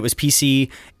exclusive. It was PC,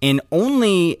 and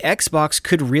only Xbox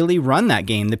could really run that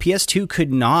game. The PS2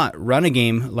 could not run a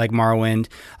game like Morrowind,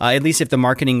 at least if the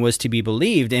marketing was to be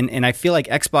believed. And I feel like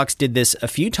Xbox did this a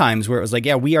few times, where it was like,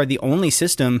 we are the only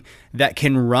system that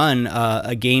can run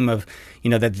a game of,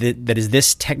 that is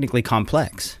this technically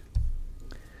complex.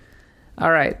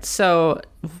 All right, so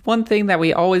one thing that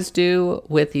we always do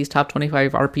with these top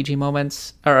 25 RPG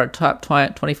moments, or top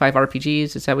 25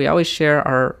 RPGs, is that we always share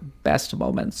our best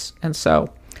moments. And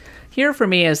so here for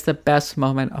me is the best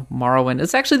moment of Morrowind.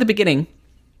 It's actually the beginning,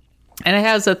 and it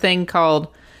has a thing called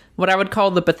what I would call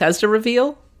the Bethesda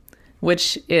reveal,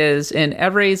 which is in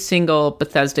every single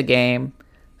Bethesda game.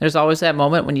 There's always that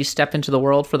moment when you step into the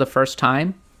world for the first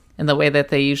time. And the way that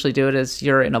they usually do it is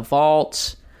you're in a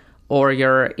vault or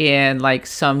you're in like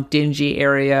some dingy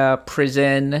area,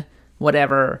 prison,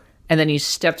 whatever. And then you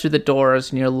step through the doors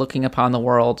and you're looking upon the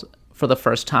world for the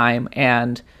first time.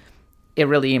 And it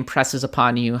really impresses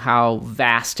upon you how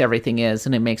vast everything is,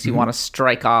 and it makes you want to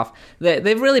strike off.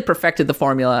 They've really perfected the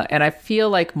formula, and I feel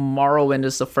like Morrowind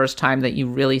is the first time that you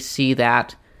really see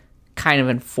that kind of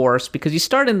enforced, because you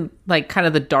start in like kind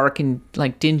of the dark and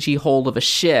like dingy hold of a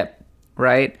ship,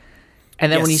 right?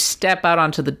 And then when you step out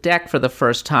onto the deck for the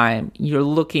first time, you're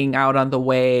looking out on the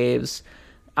waves.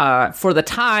 For the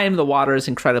time, the water is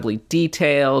incredibly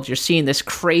detailed. You're seeing this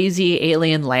crazy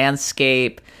alien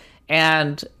landscape,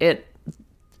 and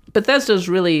Bethesda's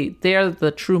really, they're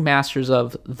the true masters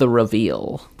of the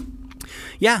reveal.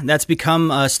 Yeah, that's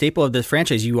become a staple of the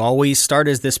franchise. You always start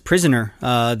as this prisoner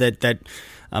that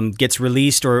gets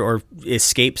released or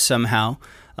escapes somehow.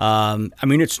 I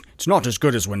mean, it's not as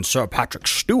good as when Sir Patrick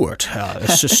Stewart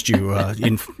assists you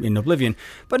in Oblivion.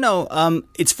 But no,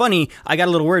 it's funny. I got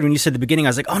a little worried when you said the beginning. I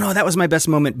was like, oh no, that was my best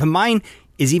moment. But mine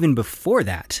is even before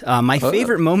that. My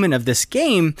favorite moment of this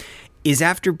game is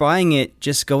after buying it,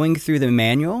 just going through the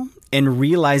manual and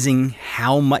realizing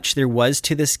how much there was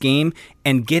to this game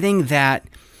and getting that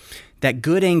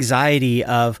good anxiety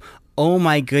of, oh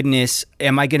my goodness,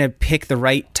 am I going to pick the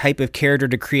right type of character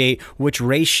to create? Which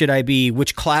race should I be?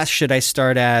 Which class should I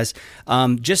start as?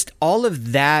 Just all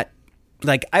of that,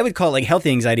 like I would call it like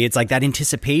healthy anxiety. It's like that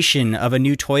anticipation of a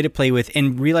new toy to play with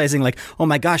and realizing like, oh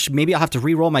my gosh, maybe I'll have to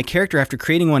re-roll my character after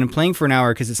creating one and playing for an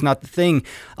hour because it's not the thing.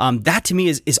 That to me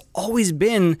is always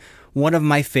been one of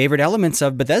my favorite elements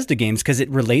of Bethesda games because it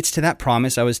relates to that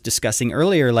promise I was discussing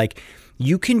earlier. Like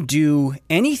you can do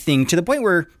anything to the point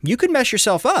where you could mess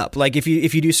yourself up. Like if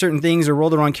you do certain things or roll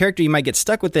the wrong character, you might get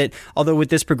stuck with it. Although with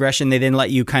this progression, they then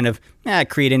let you kind of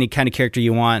create any kind of character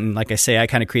you want. And like I say, I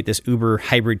kind of create this uber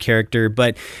hybrid character.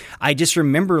 But I just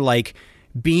remember like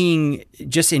being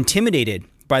just intimidated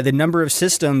by the number of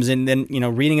systems and then,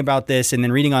 reading about this and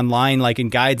then reading online, like in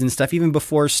guides and stuff, even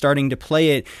before starting to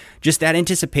play it, just that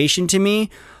anticipation to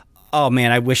me. Oh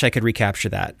man, I wish I could recapture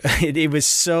that. It was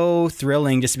so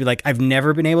thrilling just to be like, I've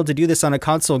never been able to do this on a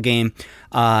console game.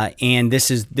 And this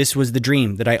was the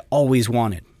dream that I always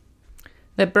wanted.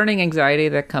 That burning anxiety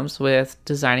that comes with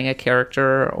designing a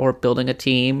character or building a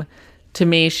team, to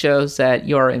me, shows that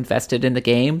you're invested in the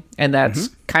game. And that's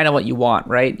kind of what you want,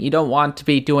 right? You don't want to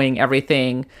be doing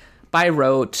everything by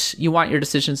rote. You want your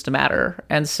decisions to matter.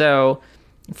 And so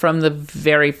from the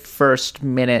very first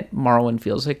minute, Morrowind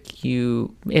feels like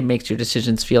it makes your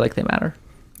decisions feel like they matter.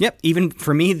 Yep. Even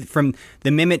for me, from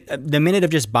the minute of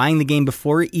just buying the game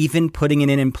before even putting it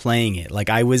in and playing it, like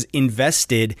I was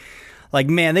invested. Like,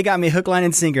 man, they got me hook, line,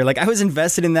 and sinker. Like I was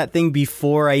invested in that thing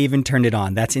before I even turned it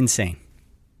on. That's insane.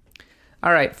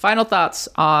 All right. Final thoughts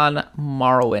on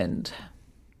Morrowind.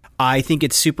 I think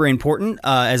it's super important,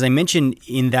 as I mentioned,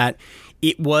 in that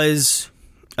it was,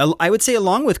 I would say,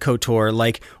 along with KOTOR,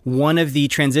 like one of the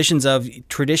transitions of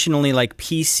traditionally like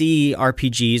PC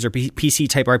RPGs or PC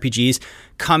type RPGs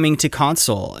coming to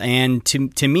console. And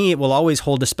to me, it will always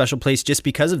hold a special place just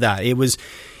because of that. It was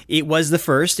the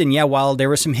first. And yeah, while there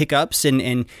were some hiccups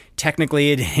and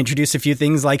technically it introduced a few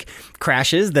things like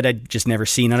crashes that I'd just never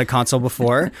seen on a console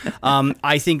before,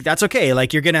 I think that's okay.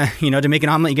 Like you're going to, to make an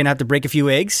omelet, you're going to have to break a few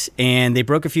eggs. And they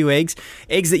broke a few eggs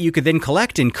that you could then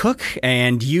collect and cook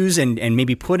and use and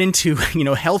maybe put into,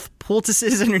 health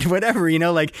poultices and whatever,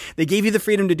 like they gave you the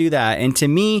freedom to do that. And to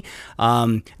me,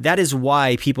 that is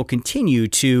why people continue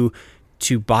to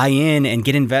buy in and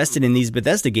get invested in these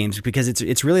Bethesda games, because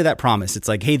it's really that promise. It's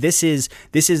like, hey, this is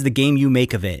the game you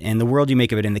make of it and the world you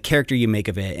make of it and the character you make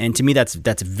of it. And to me, that's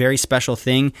a very special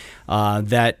thing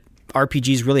that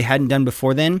RPGs really hadn't done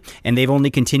before then, and they've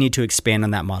only continued to expand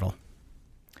on that model.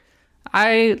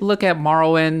 I look at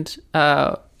Morrowind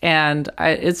and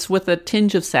it's with a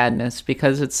tinge of sadness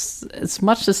because it's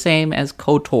much the same as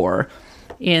KOTOR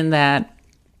in that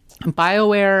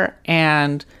BioWare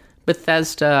and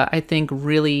Bethesda, I think,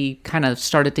 really kind of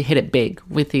started to hit it big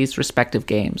with these respective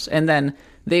games. And then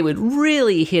they would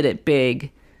really hit it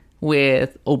big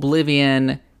with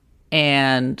Oblivion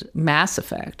and Mass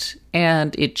Effect.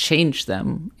 And it changed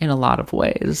them in a lot of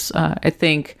ways. I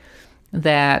think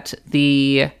that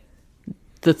the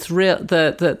thrill,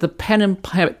 the pen and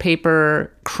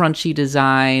paper crunchy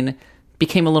design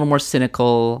became a little more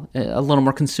cynical, a little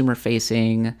more consumer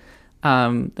facing.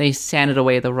 They sanded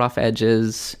away the rough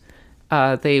edges.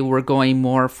 They were going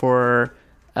more for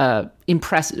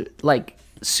impressive, like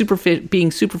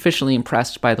being superficially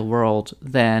impressed by the world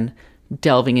than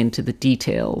delving into the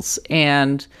details.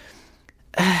 And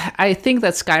I think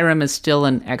that Skyrim is still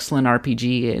an excellent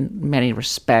RPG in many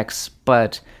respects,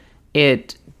 but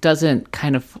it doesn't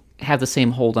kind of have the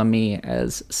same hold on me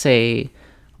as, say,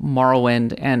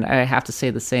 Morrowind, and I have to say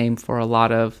the same for a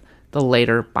lot of the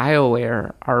later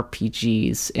BioWare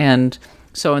RPGs. And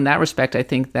so in that respect, I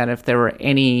think that if there were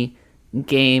any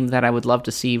game that I would love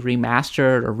to see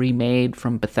remastered or remade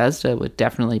from Bethesda, it would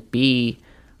definitely be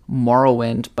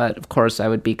Morrowind. But of course, I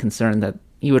would be concerned that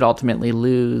you would ultimately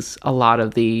lose a lot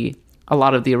of the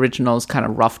original's kind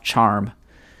of rough charm,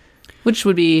 which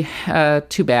would be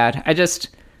too bad.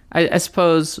 I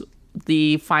suppose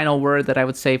the final word that I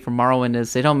would say for Morrowind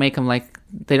is they don't make them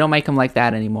like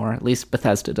that anymore. At least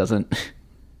Bethesda doesn't.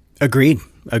 Agreed.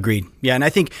 Yeah, and I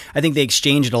think they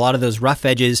exchanged a lot of those rough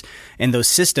edges and those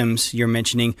systems you're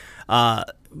mentioning,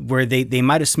 where they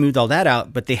might have smoothed all that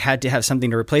out, but they had to have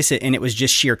something to replace it, and it was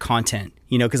just sheer content.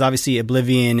 Because obviously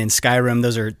Oblivion and Skyrim,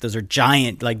 those are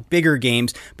giant, like bigger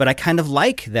games. But I kind of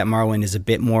like that Morrowind is a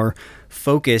bit more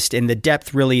focused, and the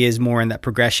depth really is more in that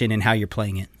progression and how you're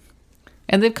playing it.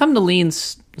 And they've come to lean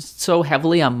so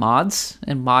heavily on mods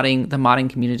and the modding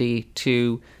community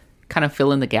to kind of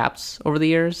fill in the gaps over the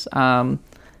years.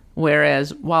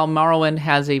 Whereas while Morrowind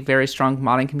has a very strong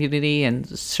modding community and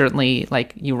certainly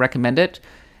like you recommend it,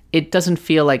 it doesn't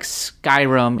feel like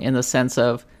Skyrim in the sense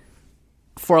of,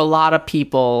 for a lot of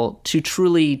people to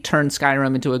truly turn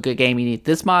Skyrim into a good game, you need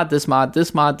this mod, this mod,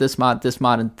 this mod, this mod, this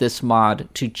mod, and this mod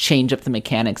to change up the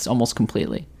mechanics almost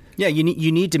completely. Yeah, you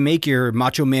need to make your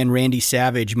Macho Man Randy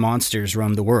Savage monsters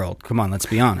roam the world. Come on, let's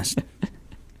be honest.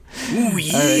 Ooh,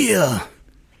 yeah. Right.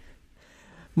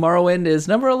 Morrowind is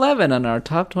number 11 on our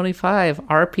top 25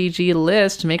 RPG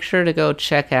list. Make sure to go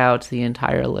check out the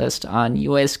entire list on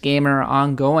US Gamer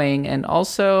ongoing. And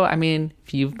also, I mean,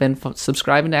 if you've been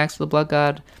subscribing to Axe of the Blood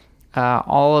God,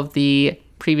 all of the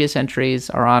previous entries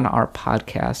are on our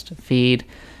podcast feed.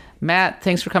 Matt,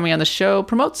 thanks for coming on the show.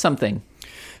 Promote something.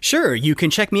 Sure, you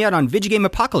can check me out on Vidjagame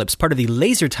Apocalypse, part of the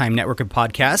Laser Time network of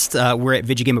podcasts. We're at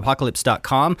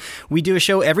VidjagameApocalypse.com. We do a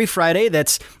show every Friday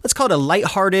that's, let's call it a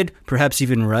lighthearted, perhaps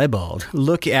even ribald,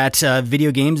 look at video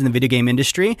games and the video game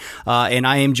industry. And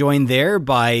I am joined there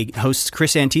by hosts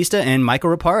Chris Antista and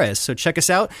Michael Raparez. So check us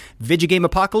out,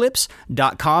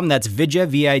 VidjagameApocalypse.com. That's Vidja,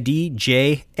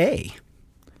 V-I-D-J-A.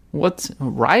 What's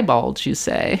ribald, you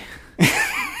say?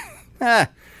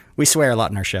 We swear a lot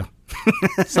in our show.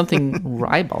 Something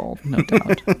ribald, no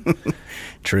doubt.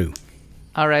 True.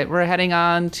 All right, we're heading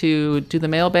on to do the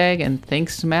mailbag, and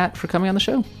thanks to Matt for coming on the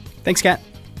show. Thanks, Kat.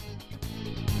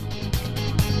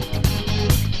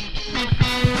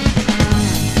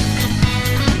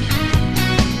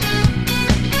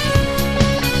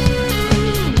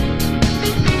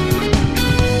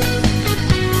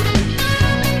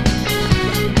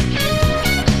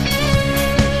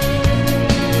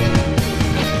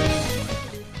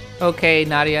 Okay,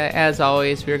 Nadia, as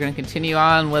always, we're going to continue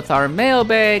on with our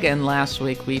mailbag, and last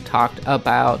week we talked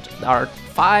about our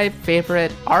 5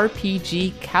 favorite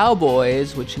RPG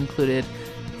cowboys, which included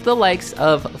the likes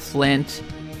of Flint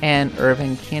and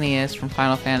Irvin Kinius from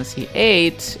Final Fantasy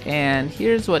VIII, and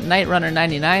here's what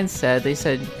Nightrunner99 said. They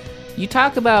said, you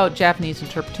talk about Japanese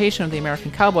interpretation of the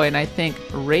American cowboy, and I think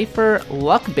Rafer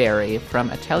Luckberry from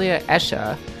Atelier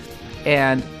Escher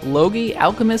and Logi,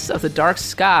 Alchemist of the Dark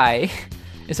Sky,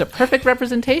 is a perfect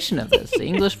representation of this. The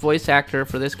English voice actor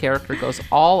for this character goes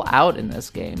all out in this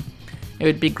game. It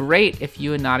would be great if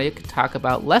you and Nadia could talk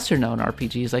about lesser-known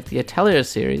RPGs like the Atelier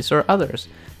series or others.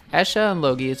 Escher and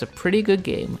Logi is a pretty good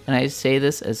game, and I say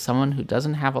this as someone who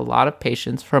doesn't have a lot of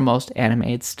patience for most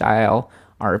anime-style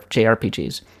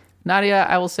JRPGs. Nadia,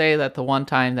 I will say that the one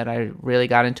time that I really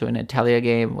got into an Atelier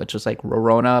game, which was like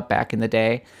Rorona back in the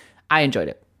day, I enjoyed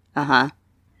it. Uh-huh.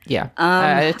 Yeah.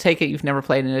 I take it you've never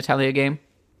played an Atelier game?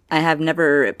 I have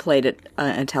never played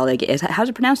Atelier. How's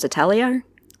it pronounced? Atelier?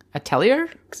 Atelier?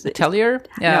 Atelier?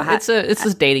 Yeah, no, it's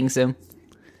a dating sim.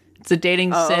 It's a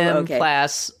dating sim okay.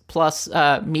 plus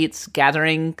meets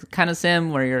gathering kind of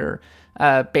sim where you're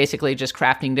basically just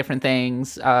crafting different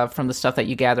things from the stuff that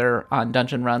you gather on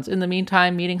dungeon runs. In the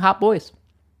meantime, meeting hot boys.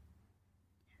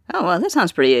 Oh well, that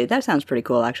sounds pretty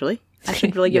cool. Actually, I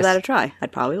should really give that a try.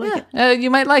 I'd probably like it. You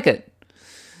might like it.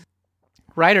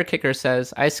 Rider Kicker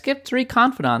says, I skipped 3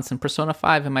 Confidants in Persona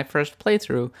 5 in my first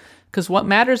playthrough, because what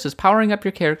matters is powering up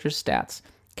your character's stats.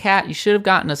 Kat, you should have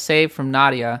gotten a save from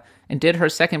Nadia and did her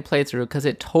second playthrough, because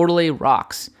it totally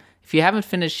rocks. If you haven't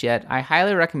finished yet, I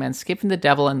highly recommend skipping the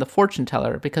Devil and the Fortune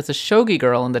Teller, because the Shogi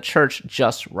girl in the church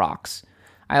just rocks.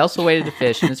 I also waited to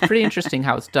fish, and it's pretty interesting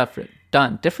how it's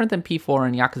done. Different than P4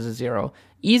 and Yakuza 0.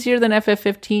 Easier than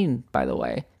FF15, by the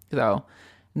way, though.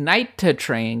 Night to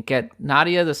Train, get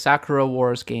Nadia the Sakura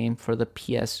Wars game for the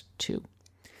PS2.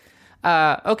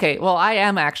 Okay, well, I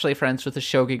am actually friends with the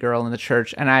shogi girl in the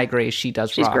church, and I agree, she does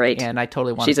She's rock, great. And I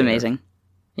totally want to She's amazing.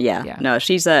 Yeah. No,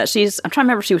 she's, I'm trying to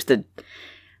remember if she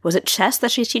was it chess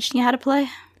that she's teaching you how to play?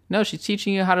 No, she's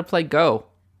teaching you how to play Go.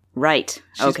 Right,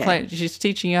 She's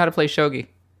teaching you how to play shogi,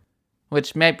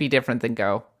 which might be different than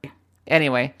Go.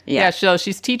 Anyway, so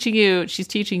she's teaching you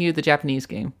the Japanese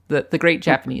game, the great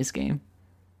Japanese game.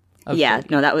 Yeah, shogi.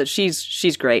 No,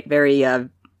 she's great. Very,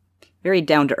 very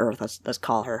down to earth. Let's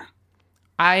call her.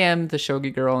 I am the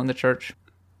shogi girl in the church.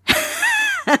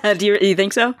 Do you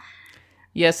think so?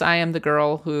 Yes, I am the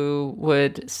girl who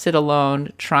would sit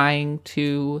alone trying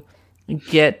to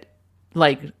get,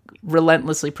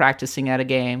 relentlessly practicing at a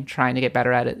game, trying to get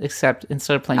better at it, except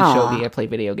instead of playing shogi, I play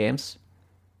video games.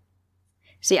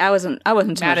 See, I wasn't too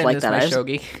much like that.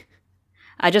 Shogi.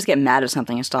 I just get mad at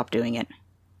something and stop doing it.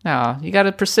 No, you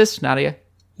gotta persist, Nadia.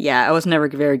 Yeah, I was never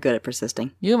very good at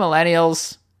persisting. You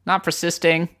millennials, not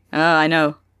persisting. Oh, I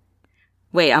know.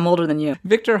 Wait, I'm older than you.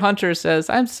 Victor Hunter says,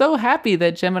 I'm so happy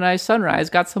that Gemini Sunrise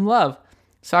got some love.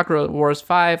 Sakura Wars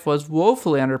 5 was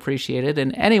woefully underappreciated,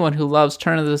 and anyone who loves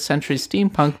turn-of-the-century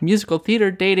steampunk, musical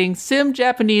theater, dating, sim,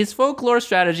 Japanese, folklore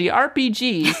strategy,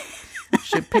 RPGs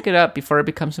should pick it up before it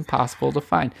becomes impossible to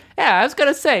find. Yeah, I was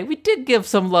gonna say, we did give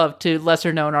some love to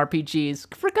lesser-known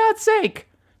RPGs. For God's sake!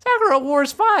 Sakura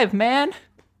Wars 5, man!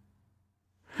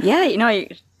 Yeah,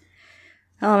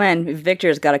 oh man,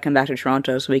 Victor's got to come back to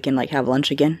Toronto so we can have lunch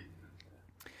again.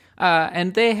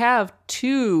 And they have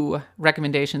 2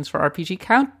 recommendations for RPG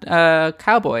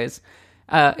Cowboys.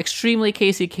 Extremely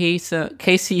Casey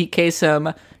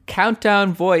Kasem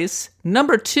Countdown Voice.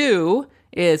 Number 2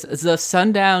 is The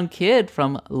Sundown Kid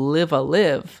from Live a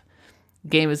Live.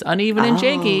 Game is uneven and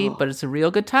janky, but it's a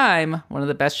real good time. One of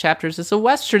the best chapters is the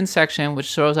Western section,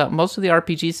 which throws out most of the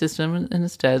RPG system and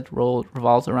instead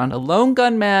revolves around a lone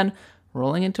gunman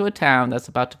rolling into a town that's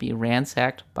about to be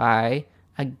ransacked by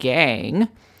a gang.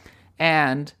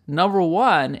 And number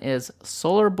 1 is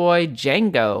Solar Boy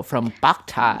Django from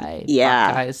Boktai.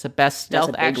 Yeah. Boktai is the best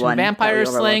stealth action vampire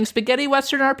slaying spaghetti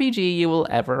Western RPG you will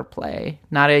ever play.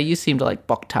 Nadia, you seem to like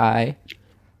Boktai.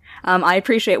 I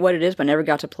appreciate what it is, but never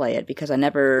got to play it because I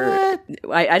never.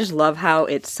 I just love how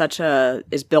it's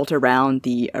is built around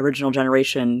the original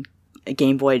generation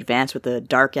Game Boy Advance with the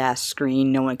dark ass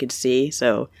screen no one could see.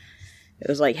 So it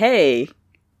was like, hey,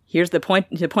 here's the point.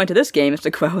 The point of this game is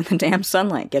to go out in the damn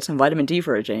sunlight, get some vitamin D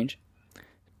for a change.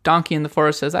 Donkey in the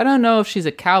Forest says, I don't know if she's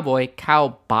a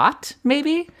cowbot,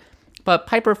 maybe? But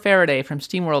Piper Faraday from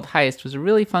SteamWorld Heist was a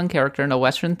really fun character in a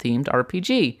Western-themed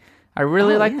RPG. I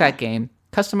really liked that game.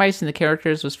 Customizing the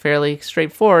characters was fairly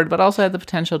straightforward, but also had the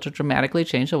potential to dramatically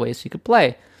change the ways you could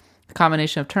play. A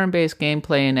combination of turn-based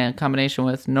gameplay and a combination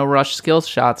with no-rush skill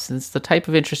shots is the type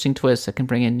of interesting twist that can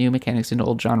bring in new mechanics into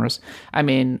old genres. I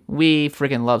mean, we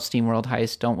friggin' love SteamWorld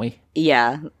Heist, don't we?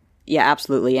 Yeah,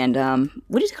 absolutely. And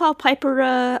what do you call Piper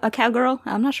a cowgirl?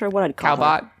 I'm not sure what I'd call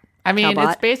Cowbot. her. I mean,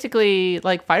 Cowbot? It's basically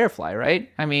like Firefly,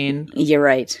 right? I mean... You're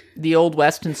right. The Old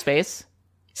West in space.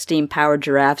 Steam-powered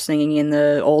giraffe singing in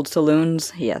the old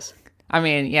saloons. Yes. I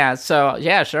mean, yeah. So,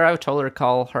 yeah, sure. I would totally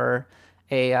call her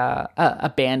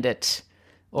a bandit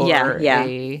or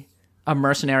a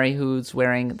mercenary who's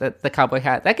wearing the cowboy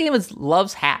hat. That game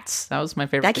loves hats. That was my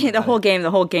favorite. That game, the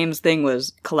whole game's thing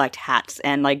was collect hats,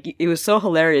 and it was so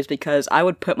hilarious because I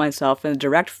would put myself in the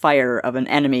direct fire of an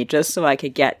enemy just so I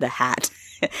could get the hat,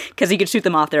 because you could shoot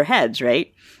them off their heads,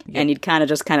 right? Yep. And you'd kind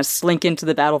of slink into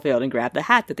the battlefield and grab the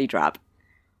hat that they drop.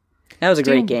 That was a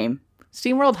great game.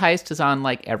 SteamWorld Heist is on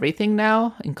everything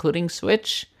now, including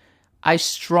Switch. I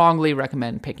strongly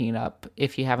recommend picking it up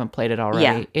if you haven't played it already.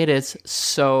 Yeah. It is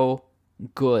so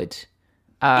good.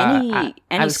 I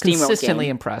was consistently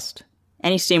impressed.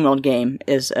 Any SteamWorld game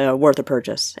is worth a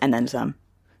purchase, and then some.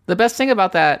 The best thing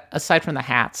about that, aside from the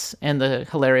hats and the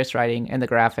hilarious writing and the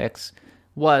graphics,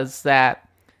 was that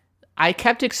I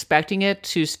kept expecting it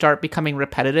to start becoming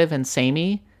repetitive and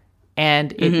samey,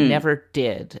 and it never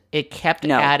did. It kept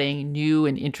adding new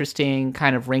and interesting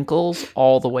kind of wrinkles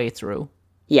all the way through.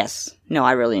 Yes. No,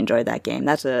 I really enjoyed that game.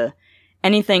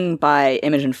 Anything by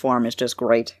Image and Form is just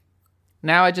great.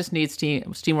 Now I just need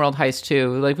SteamWorld Heist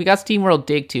 2. We got SteamWorld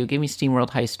Dig 2. Give me SteamWorld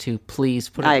Heist 2, please.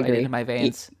 Put it right into my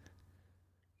veins.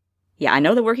 Yeah, I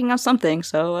know they're working on something,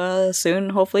 so soon,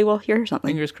 hopefully, we'll hear something.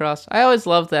 Fingers crossed. I always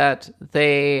love that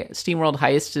SteamWorld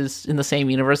Heist is in the same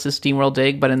universe as SteamWorld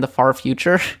Dig, but in the far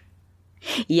future.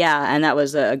 Yeah, and that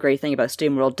was a great thing about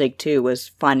SteamWorld Dig 2 was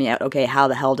finding out, okay, how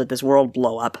the hell did this world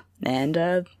blow up?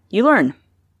 And you learn.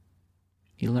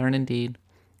 You learn indeed.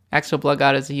 Axel Blood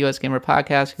God is a US Gamer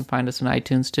podcast. You can find us on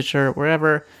iTunes, Stitcher,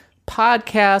 wherever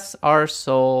podcasts are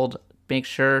sold. Make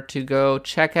sure to go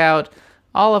check out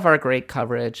all of our great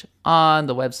coverage on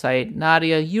the website.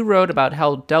 Nadia, you wrote about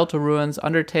how Deltarune's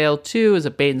Undertale 2 is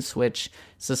a bait and switch.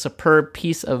 It's a superb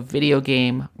piece of video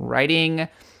game writing.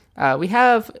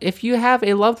 If you have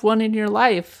a loved one in your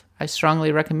life, I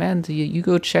strongly recommend you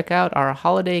go check out our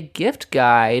holiday gift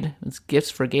guide. It's gifts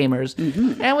for gamers.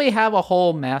 Mm-hmm. And we have a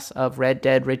whole mess of Red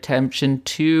Dead Redemption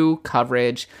 2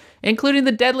 coverage, including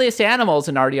the deadliest animals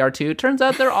in RDR2. Turns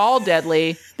out they're all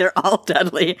deadly. They're all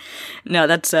deadly. No,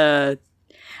 that's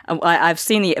I've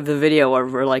seen the video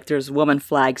where like there's woman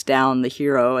flags down the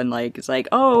hero and like it's like,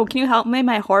 oh, can you help me?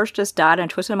 My horse just died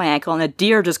and twisted my ankle, and a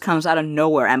deer just comes out of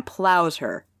nowhere and plows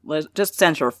her. Just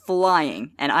sends her flying,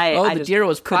 and I the deer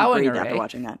was plowing her after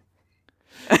watching that.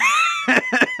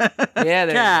 Yeah,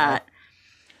 there's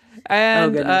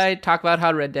and I talk about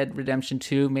how Red Dead Redemption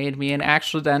 2 made me an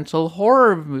accidental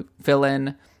horror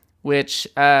villain, which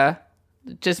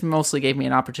just mostly gave me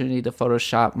an opportunity to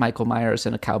Photoshop Michael Myers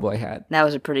in a cowboy hat. That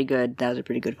was a pretty good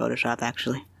Photoshop,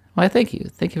 actually. Well, thank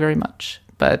you very much.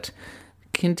 But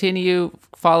continue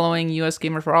following US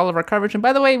Gamer for all of our coverage. And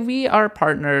by the way, we are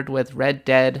partnered with Red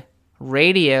Dead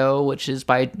Radio, which is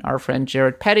by our friend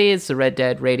Jared Petty. It's the Red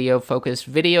Dead Radio focused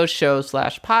video show /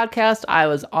 podcast. I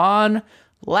was on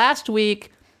last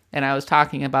week and I was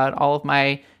talking about all of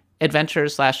my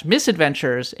adventures /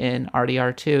 misadventures in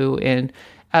RDR2. And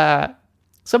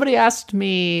somebody asked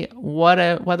me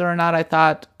whether or not I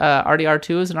thought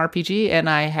RDR2 is an RPG, and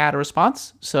I had a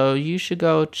response. So you should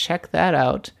go check that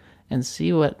out and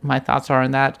see what my thoughts are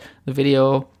on that. The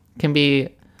video can be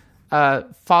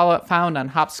found on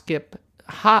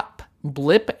Hop,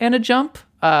 Blip, and a Jump,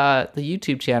 the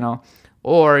YouTube channel,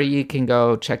 or you can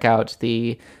go check out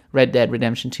the Red Dead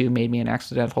Redemption 2 Made Me an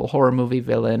Accidental Horror Movie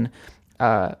Villain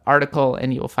article,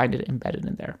 and you will find it embedded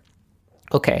in there.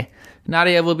 Okay,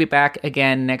 Nadia will be back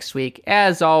again next week,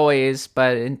 as always,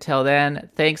 but until then,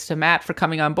 thanks to Matt for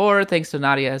coming on board, thanks to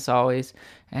Nadia as always,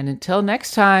 and until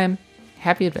next time,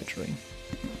 happy adventuring.